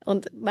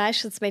 Und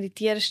meistens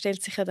Meditieren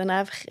stellt sich ja dann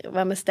einfach, wenn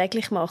man es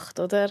täglich macht,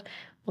 oder?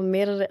 Und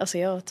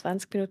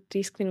 20 Minuten,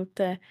 30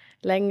 Minuten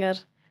länger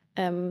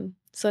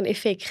so einen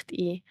Effekt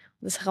ein.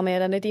 Das kann man ja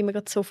dann nicht immer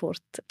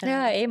sofort.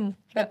 Ja, eben.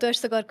 Ich glaube, du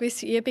hast sogar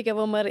gewisse Übungen,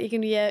 wo man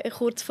irgendwie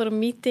kurz vor dem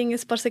Meeting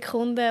ein paar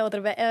Sekunden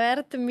oder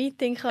während dem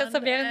Meeting kann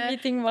während dem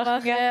Meeting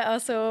machen. Ja.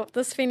 Also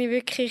das finde ich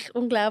wirklich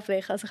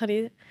unglaublich. Also kann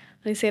ich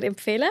sehr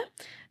empfehlen.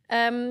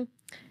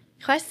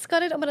 Ich weiss jetzt gar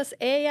nicht, ob wir das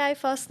AI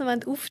fast noch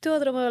auftun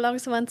oder ob wir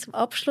langsam zum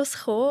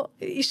Abschluss kommen.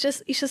 Ist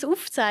das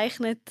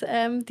aufgezeichnet,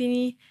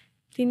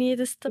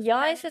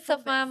 Ja, ist jetzt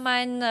auf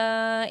meinem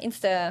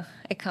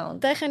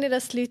Insta-Account. Dann können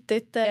das die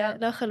Leute dort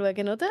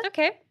nachschauen, oder?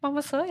 Okay, machen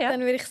wir so, ja.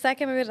 Dann würde ich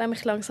sagen, wir würden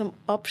nämlich langsam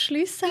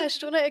abschließen.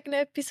 Hast du noch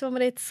irgendetwas, was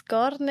wir jetzt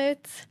gar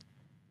nicht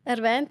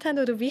erwähnt haben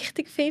oder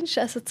wichtig findest?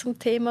 Also zum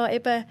Thema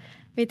eben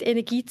mit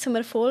Energie zum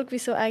Erfolg,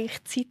 wieso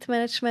eigentlich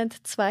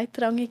Zeitmanagement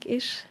zweitrangig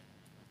ist?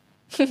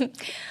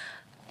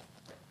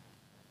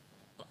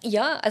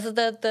 Ja, also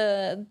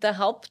der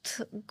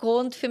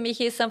Hauptgrund für mich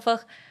ist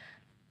einfach,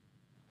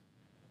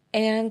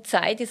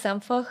 Zeit ist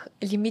einfach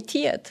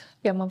limitiert.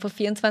 Wir haben einfach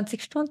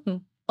 24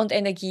 Stunden und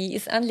Energie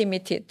ist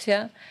unlimited.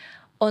 Ja?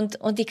 Und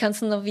die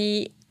kannst du noch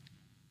die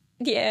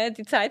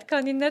Zeit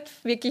kann ich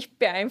nicht wirklich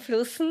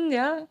beeinflussen.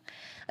 Ja?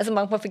 Also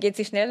manchmal vergeht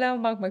sie schneller,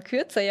 manchmal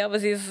kürzer, ja, aber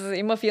sie ist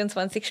immer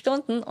 24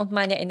 Stunden und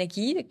meine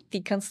Energie,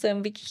 die kannst du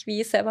dann wirklich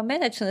wie selber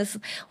managen.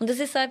 Und das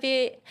ist halt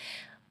wie,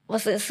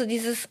 was ist so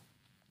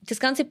das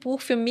ganze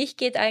Buch für mich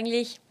geht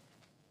eigentlich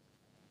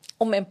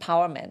um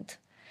Empowerment.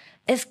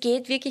 Es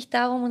geht wirklich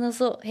darum, und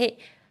so, hey,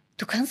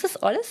 du kannst das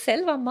alles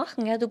selber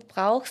machen. Ja? Du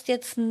brauchst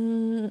jetzt,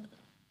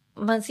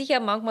 sicher,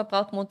 manchmal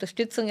braucht man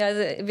Unterstützung. Ja?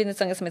 Also ich will nicht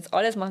sagen, dass man jetzt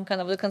alles machen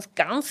kann, aber du kannst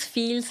ganz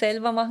viel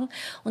selber machen.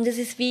 Und es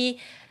ist wie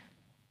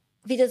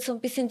wieder so ein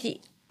bisschen die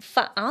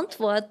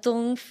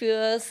Verantwortung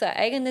für sein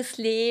eigenes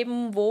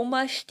Leben, wo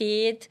man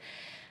steht,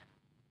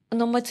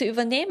 nochmal zu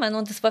übernehmen.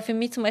 Und das war für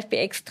mich zum Beispiel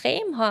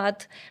extrem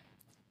hart,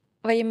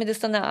 weil ich mir das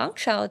dann auch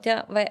angeschaut,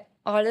 ja, weil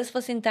alles,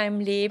 was in deinem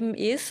Leben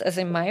ist,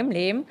 also in meinem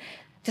Leben,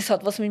 das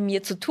hat was mit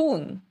mir zu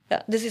tun.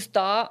 Ja, das ist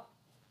da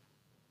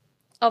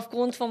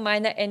aufgrund von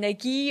meiner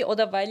Energie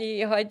oder weil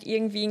ich halt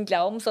irgendwie einen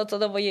Glaubenssatz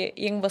oder wo ich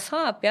irgendwas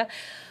habe. Ja.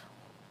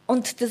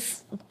 Und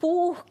das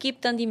Buch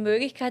gibt dann die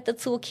Möglichkeit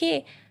dazu,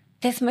 okay,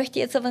 das möchte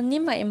ich jetzt aber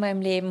nicht mehr in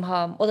meinem Leben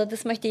haben oder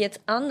das möchte ich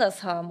jetzt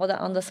anders haben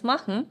oder anders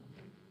machen.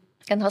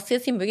 Dann hast du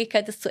jetzt die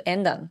Möglichkeit, das zu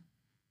ändern.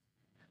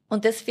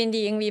 Und das finde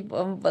ich irgendwie,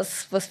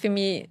 was für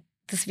mich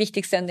das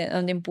Wichtigste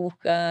an dem Buch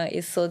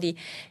ist, so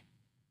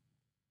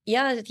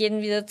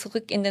jeden wieder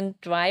zurück in den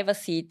Driver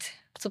Seat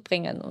zu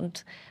bringen.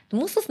 Und du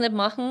musst es nicht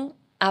machen,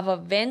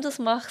 aber wenn du es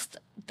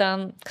machst,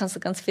 dann kannst du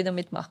ganz viel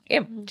damit machen.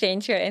 Eben,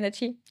 change your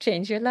energy,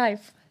 change your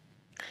life.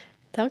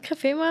 Danke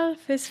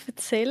vielmals fürs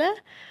Erzählen.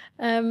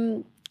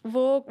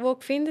 Wo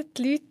finden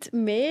die Leute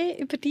mehr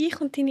über dich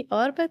und deine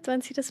Arbeit,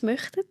 wenn sie das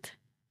möchten?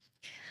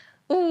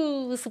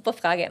 Super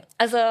Frage.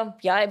 Also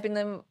ja, ich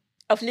bin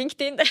auf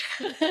LinkedIn.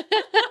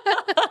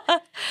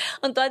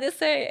 Und dort ist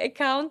der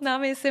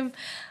Accountname ist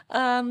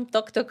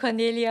Dr.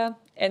 Cornelia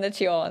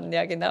Energy On,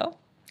 ja genau.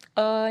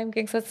 Im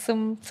Gegensatz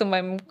zu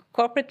meinem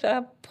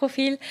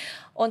Corporate-Profil.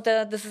 Und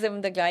das ist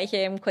eben der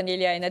gleiche,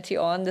 Cornelia Energy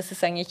On. Das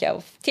ist eigentlich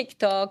auf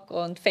TikTok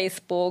und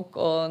Facebook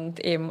und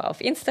eben auf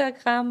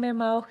Instagram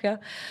eben auch. Ja.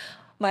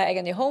 Meine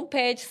eigene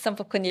Homepage ist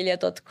einfach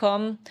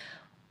cornelia.com.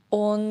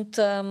 Und,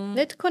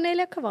 nicht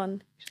Cornelia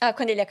Kavan?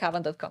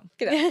 corneliakavan.com.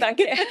 Genau,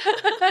 danke.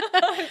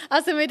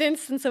 Also wir tun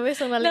es dann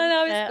sowieso mal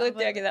Nein, ist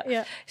gut, ja genau.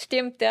 Ja.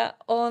 Stimmt, ja.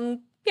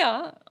 Und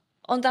ja,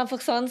 und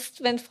einfach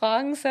sonst, wenn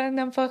Fragen sind,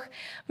 einfach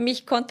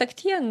mich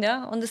kontaktieren,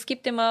 ja. Und es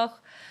gibt immer auch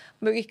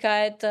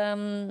Möglichkeit,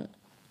 also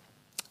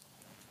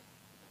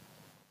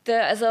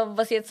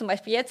was ich jetzt zum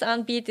Beispiel jetzt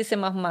anbiete, ist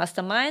eben auch ein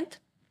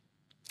Mastermind,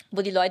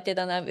 wo die Leute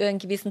dann über einen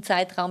gewissen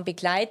Zeitraum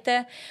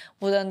begleite,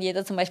 wo dann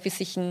jeder zum Beispiel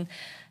sich ein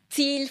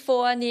Ziel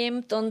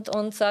vornimmt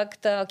und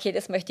sagt, okay,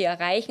 das möchte ich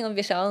erreichen, und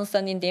wir schauen uns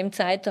dann in dem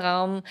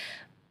Zeitraum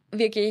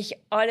wirklich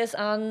alles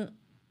an,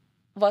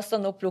 was da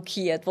noch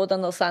blockiert, wo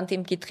dann noch Sand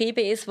im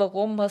Getriebe ist,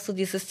 warum hast du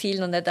dieses Ziel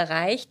noch nicht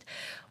erreicht.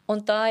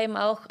 Und da eben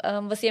auch,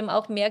 was ich eben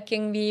auch merke,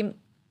 irgendwie,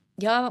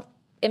 ja,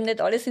 eben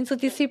nicht alle sind so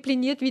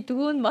diszipliniert wie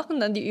du und machen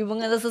dann die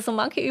Übungen. Also so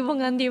manche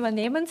Übungen, die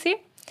übernehmen sie.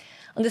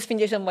 Und das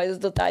finde ich schon mal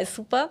total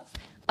super.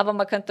 Aber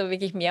man könnte da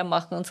wirklich mehr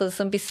machen und so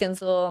ein bisschen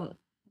so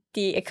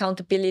die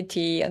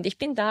Accountability und ich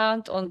bin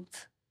da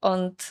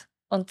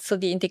und so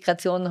die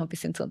Integration noch ein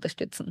bisschen zu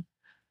unterstützen.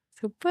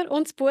 Super.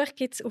 Und das Buch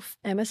gibt es auf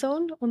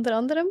Amazon unter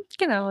anderem?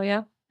 Genau,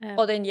 ja.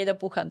 Oder in jeder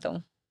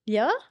Buchhandlung.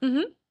 Ja?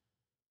 Mhm.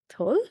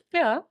 Toll.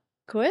 Ja.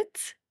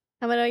 Gut.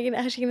 Hast du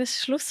irgendein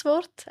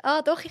Schlusswort?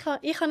 Doch, ich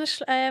habe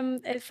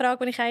eine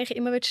Frage, die ich eigentlich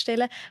immer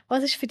stellen würde.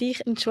 Was ist für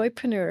dich ein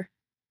Entrepreneur?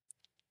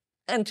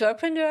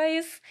 Entrepreneur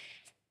ist,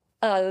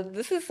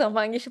 das ist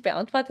eigentlich schon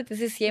beantwortet, das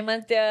ist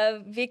jemand,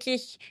 der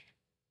wirklich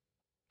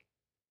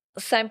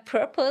sein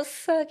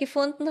Purpose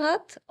gefunden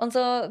hat und so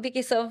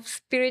wirklich so auf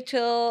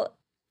Spiritual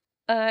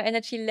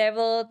Energy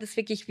Level das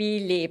wirklich wie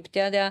lebt.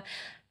 Ja? Der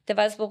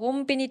weiß,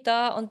 warum bin ich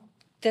da, und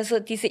der so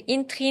diese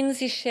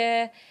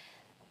intrinsische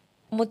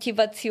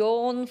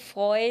Motivation,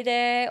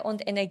 Freude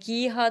und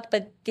Energie hat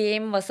bei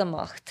dem, was er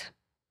macht.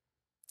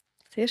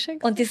 Sehr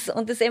schön. Und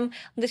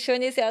das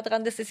Schöne ist ja auch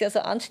daran, dass es ja so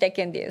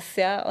ansteckend ist,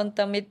 ja, und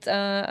damit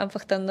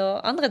einfach dann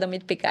noch andere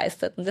damit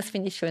begeistert. Und das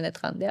finde ich schön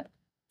dran, ja.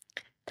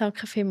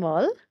 Danke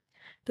vielmals,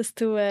 dass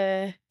du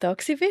da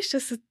gewesen bist,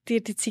 dass du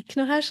dir die Zeit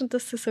genommen hast und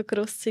dass du so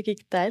grosszügig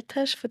geteilt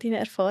hast von deinen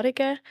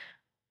Erfahrungen.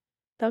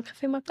 Danke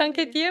vielmals.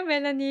 Danke dir,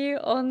 Melanie.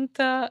 Und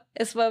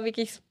es war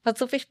wirklich, hat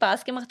so viel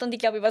Spaß gemacht. Und ich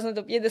glaube, ich weiß nicht,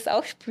 ob ihr das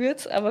auch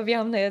spürt, aber wir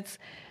haben da jetzt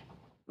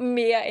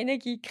mehr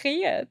Energie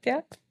kreiert,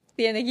 ja.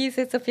 Die Energie ist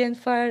jetzt auf jeden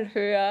Fall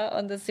höher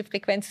und die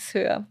Frequenz ist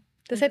höher.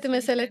 Das hätten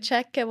wir sollen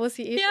checken, wo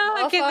sie ist.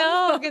 Ja,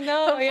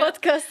 genau. Am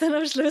Podcast dann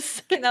am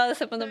Schluss. Genau, das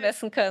hätte man noch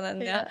messen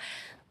können, ja.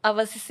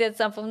 Aber es ist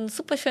jetzt einfach ein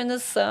super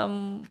schönes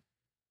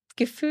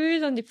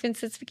Gefühl und ich finde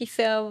es jetzt wirklich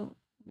sehr,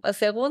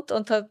 sehr rund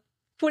und hat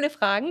coole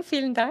Fragen.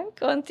 Vielen Dank.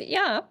 Und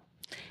ja,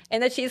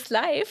 Energy is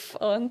life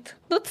und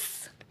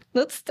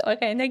nutzt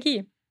eure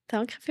Energie.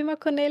 Danke vielmals,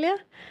 Cornelia.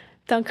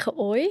 Danke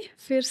euch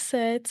fürs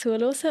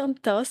Zuhören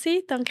und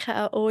Dasein. Danke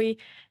auch euch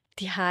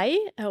daheim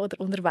oder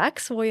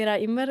unterwegs, wo ihr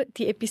auch immer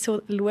die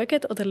Episode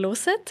schaut oder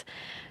hört.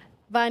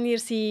 Wenn ihr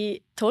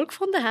sie toll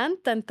gefunden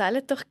habt, dann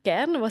teilt doch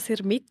gerne, was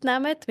ihr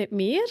mitnehmt mit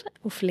mir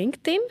auf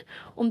LinkedIn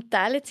und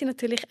teilt sie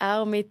natürlich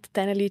auch mit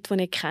den Leuten,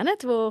 die ihr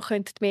kennt,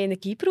 die mehr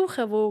Energie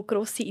brauchen, die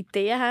grosse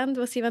Ideen haben,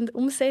 die sie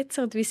umsetzen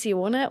wollen und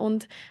Visionen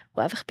und die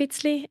einfach ein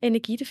bisschen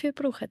Energie dafür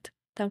brauchen.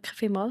 Danke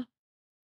vielmals.